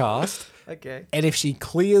podcast, Okay. and if she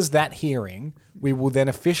clears that hearing, we will then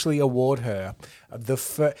officially award her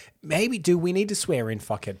the maybe do we need to swear in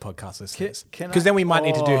fuckhead podcast listeners? Because then we might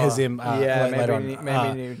need to do Hazim later on.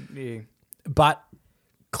 Maybe. But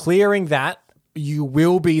clearing that, you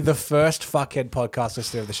will be the first fuckhead podcast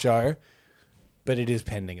listener of the show, but it is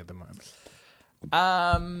pending at the moment.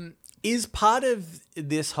 Is part of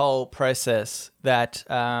this whole process that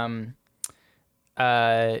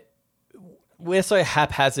we're so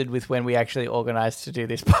haphazard with when we actually organize to do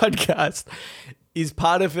this podcast? Is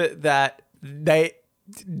part of it that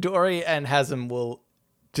Dory and Hazem will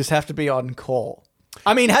just have to be on call?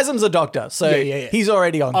 I mean, Hazem's a doctor, so he's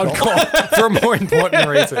already on call. For a more important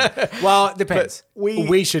reason. Well, it depends. But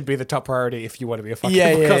we should be the top priority if you want to be a fucking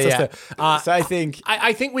podcast listener. So I think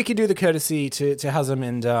I think we could do the courtesy to Hazem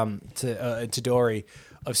and to Dory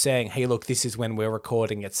of saying, hey, look, this is when we're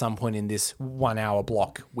recording at some point in this 1 hour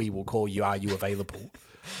block. We will call you. Are you available?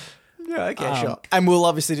 yeah, okay, sure. And we'll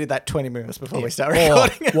obviously do that 20 minutes before we start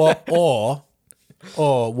recording.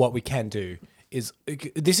 Or what we can do is,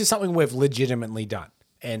 this is something we've legitimately done,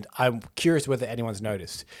 and I'm curious whether anyone's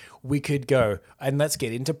noticed. We could go and let's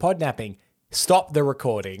get into podnapping, stop the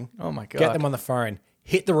recording. Oh my God. Get them on the phone,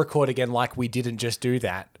 hit the record again like we didn't just do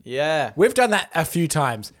that. Yeah. We've done that a few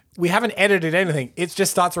times. We haven't edited anything. It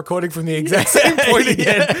just starts recording from the exact same point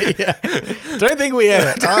again. Don't think we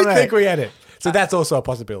edit. Don't think we edit. So that's also a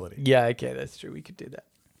possibility. Yeah, okay, that's true. We could do that.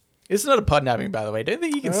 It's not a podnapping, by the way. Don't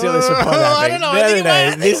think you can steal this from podnapping. I don't know.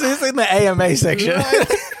 No. This is in the AMA section. I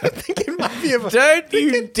think it might be Don't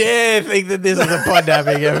you dare think that this is a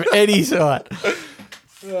podnapping of any sort.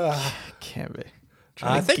 Can't be.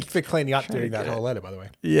 Thank you for cleaning up during that whole letter, by the way.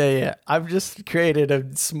 Yeah. I've just created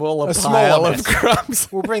a smaller pile of crumbs.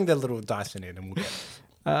 We'll bring the little Dyson in and we'll get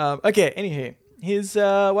it. Okay, anywho. Here's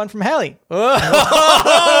one from Hallie.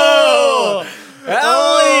 Oh!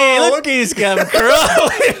 Hallie, look, he's come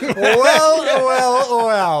crawling.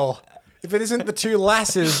 Well. If it isn't the two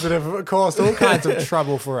lasses that have caused all kinds of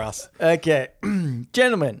trouble for us. Okay.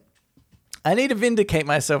 Gentlemen, I need to vindicate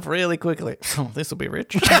myself really quickly. Oh, this will be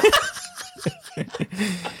rich.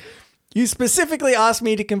 You specifically asked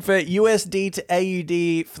me to convert USD to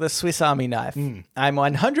AUD for the Swiss Army knife. I'm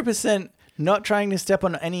 100% not trying to step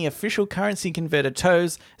on any official currency converter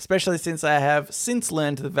toes, especially since I have since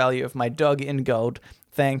learned the value of my dog in gold.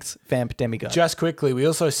 Thanks, Vamp Demigod. Just quickly, we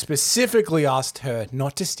also specifically asked her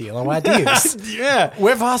not to steal our ideas. Yeah.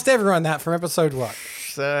 We've asked everyone that from episode 1.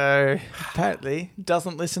 So, apparently,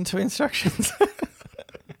 doesn't listen to instructions.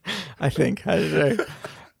 I think. I don't know.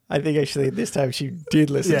 I think actually this time she did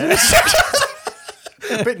listen to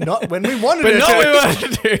instructions. But not when we wanted But her not to. what we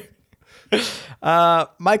wanted to do.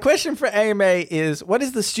 My question for AMA is, what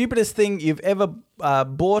is the stupidest thing you've ever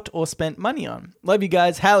bought or spent money on? Love you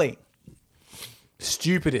guys. Hallie.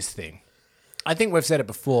 Stupidest thing. I think we've said it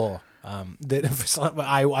before. That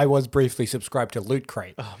I was briefly subscribed to Loot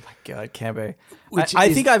Crate. Oh my God, Cambo. Which I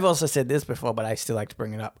is- think I've also said this before, but I still like to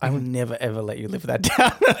bring it up. I will never ever let you live that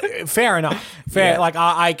down. Fair enough. Fair. Yeah. Like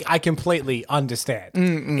I completely understand.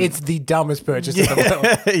 It's the dumbest purchase in the world.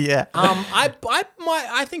 Yeah.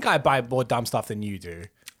 I think I buy more dumb stuff than you do.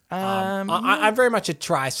 I'm very much a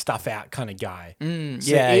try stuff out kind of guy.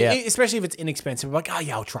 yeah. Especially if it's inexpensive. I'm like, oh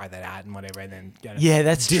yeah, I'll try that out and whatever, and then Yeah,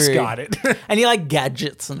 that's true. discard it. And you like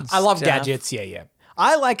gadgets and I love stuff. gadgets. Yeah.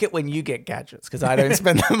 I like it when you get gadgets because I don't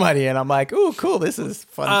spend the money and I'm like, oh, cool, this is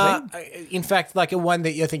fun thing. In fact, like one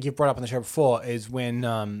that I think you've brought up on the show before is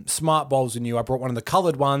when smart bulbs were new. I brought one of the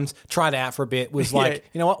coloured ones, tried it out for a bit, was like,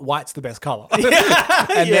 you know what, white's the best colour.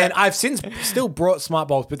 And then I've since still brought smart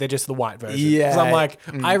bulbs, but they're just the white version. Yeah. So I'm like,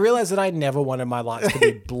 I realised that I never wanted my lights to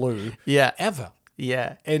be blue. Yeah. Ever.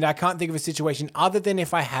 Yeah. And I can't think of a situation other than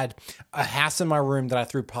if I had a house in my room that I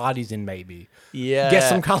threw parties in, maybe. Yeah. Get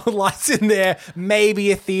some colored lights in there,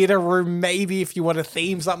 maybe a theater room, maybe if you want to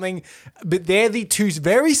theme something. But they're the two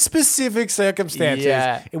very specific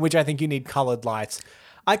circumstances in which I think you need colored lights.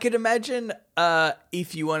 I could imagine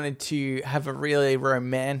if you wanted to have a really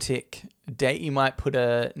romantic date, you might put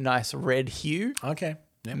a nice red hue. Okay.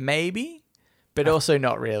 Maybe. But also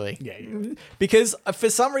not really. Yeah. Because for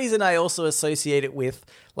some reason, I also associate it with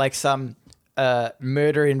like some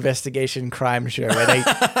murder investigation crime show where they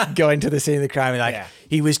go into the scene of the crime and like,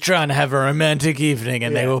 he was trying to have a romantic evening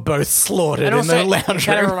and they were both slaughtered in the lounge room. It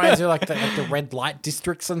kind of reminds you of like the red light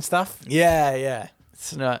districts and stuff. Yeah.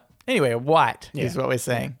 It's not. Anyway, white is what we're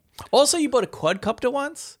saying. Also, you bought a quadcopter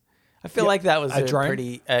once. I feel like that was a drone?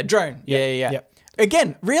 pretty drone. Yeah. Yep.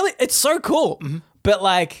 Again, really, it's so cool. But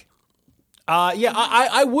like,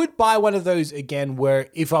 I would buy one of those again where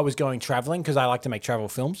if I was going traveling, because I like to make travel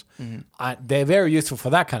films, they're very useful for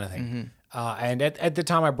that kind of thing. And at the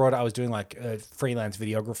time I brought it, I was doing like freelance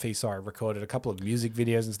videography, so I recorded a couple of music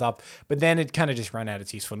videos and stuff, but then it kind of just ran out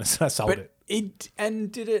its usefulness and I sold it.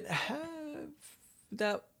 And did it have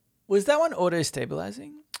that? Was that one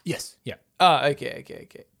auto-stabilizing? Yes. Yeah. Oh, okay.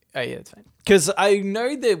 Oh, yeah, that's fine. Because I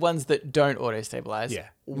know the ones that don't auto-stabilize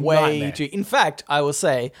way Nightmare. too... In fact, I will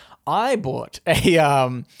say, I bought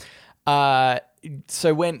a...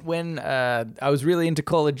 so when I was really into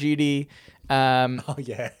Call of Duty... and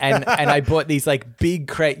I bought these like big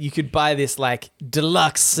crate. You could buy this like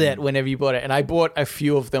deluxe set whenever you bought it. And I bought a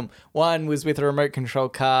few of them. One was with a remote control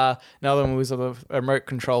car. Another one was with a remote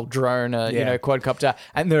control drone, quadcopter.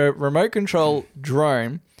 And the remote control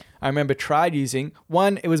drone... I remember tried using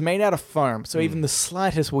one. It was made out of foam, so even the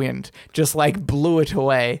slightest wind just like blew it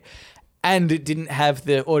away, and it didn't have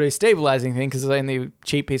the auto stabilizing thing because it was only a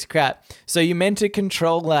cheap piece of crap. So you meant to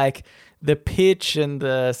control like the pitch and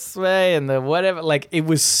the sway and the whatever. Like it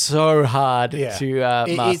was so hard to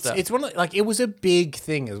master. It's one of like it was a big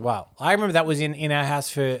thing as well. I remember that was in our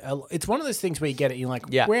house for. It's one of those things where you get it. You're like,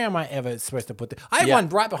 where am I ever supposed to put this? I had one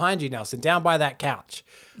right behind you, Nelson, down by that couch.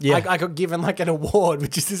 Yeah, I got given like an award,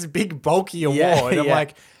 which is this big bulky award. I'm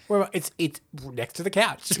like, where am I? It's next to the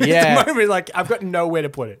couch. Yeah, at the moment, like I've got nowhere to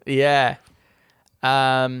put it. Yeah,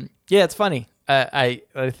 it's funny. I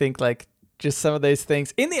think like. Just some of those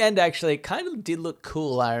things. In the end, actually, it kind of did look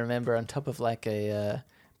cool, I remember, on top of like a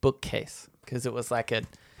bookcase. Because it was like an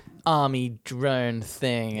army drone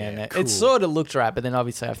thing. And it sort of looked right, but then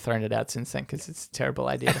obviously I've thrown it out since then because it's a terrible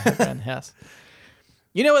idea to have around the house.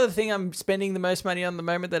 You know what the thing I'm spending the most money on at the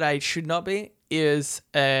moment that I should not be? Is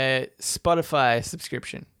a Spotify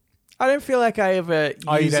subscription. I don't feel like I ever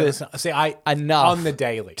use it enough on the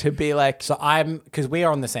daily to be like... So because we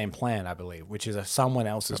are on the same plan, I believe, which is someone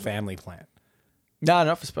else's family plan. No,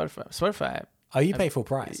 not for Spotify. Spotify. Oh, you pay full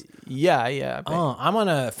price? Yeah. Oh, I'm on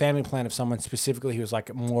a family plan of someone specifically who's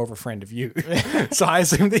like more of a friend of you. So I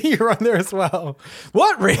assume that you're on there as well.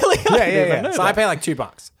 What? Really? Yeah. So I pay like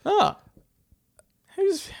 $2. Oh.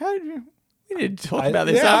 We need to talk about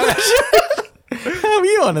this. How are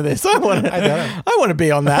you onto this? I want to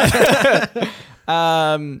be on that.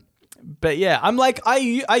 But yeah, I'm like, I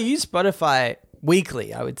use Spotify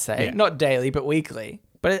weekly, I would say. Yeah. Not daily, but weekly.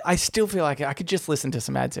 But I still feel like I could just listen to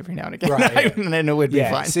some ads every now and again. Right, and then it would be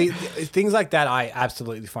fine. See, things like that I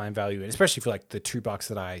absolutely find value in, especially for like the $2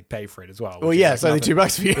 that I pay for it as well. Well, yeah, so the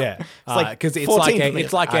 $2 for you. Yeah. It's like because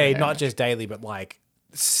it's like a not just daily, but like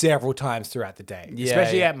several times throughout the day. Yeah,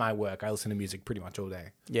 especially at my work. I listen to music pretty much all day.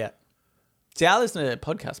 Yeah. See, I listen to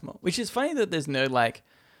podcasts more, which is funny that there's no like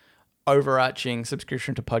overarching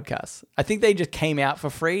subscription to podcasts. I think they just came out for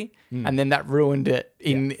free and then that ruined it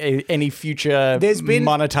in any future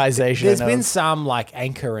monetization. There's been some like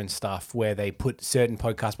Anchor and stuff where they put certain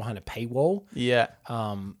podcasts behind a paywall. Yeah.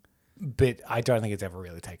 But I don't think it's ever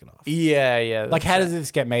really taken off. Yeah. Like, how does this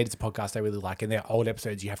get made? It's a podcast I really like, and they're old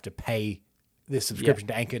episodes. You have to pay this subscription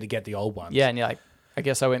to Anchor to get the old ones. Yeah, and you're like, I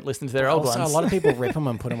guess I won't listen to their old ones. A lot of people rip them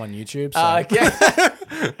and put them on YouTube. So.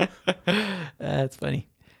 That's funny.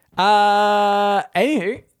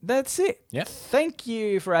 Anywho, that's it. Yeah. Thank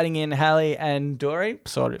you for adding in Hallie and Dory.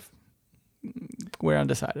 Sort of. We're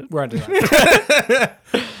undecided. We're undecided.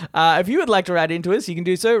 If you would like to write into us, you can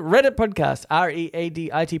do so. Reddit podcast,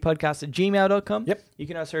 READIT podcast at gmail.com. Yep. You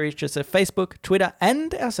can also reach us at Facebook, Twitter,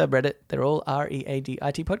 and our subreddit. They're all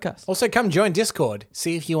READIT podcast. Also, come join Discord.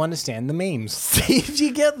 See if you understand the memes. See if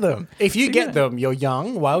you get them. If you get them, you're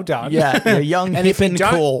young. Well done. Yeah, you're young, and hip, if you and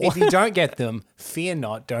don't, cool. if you don't get them, fear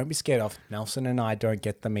not. Don't be scared off. Nelson and I don't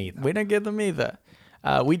get them either. We don't get them either.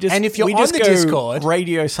 We just And if you're we on just the go Discord-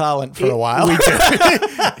 radio silent for a while. We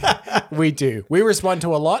do. We do. We respond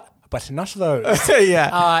to a lot, but not those.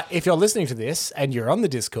 Yeah. If you're listening to this and you're on the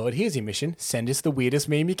Discord, here's your mission. Send us the weirdest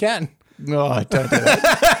meme you can. No, don't do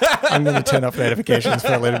that. I'm going to turn off notifications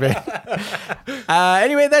for a little bit.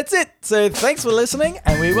 Anyway, that's it. So thanks for listening,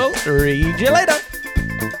 and we will read you later.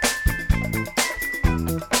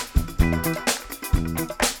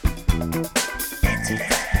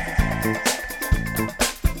 It's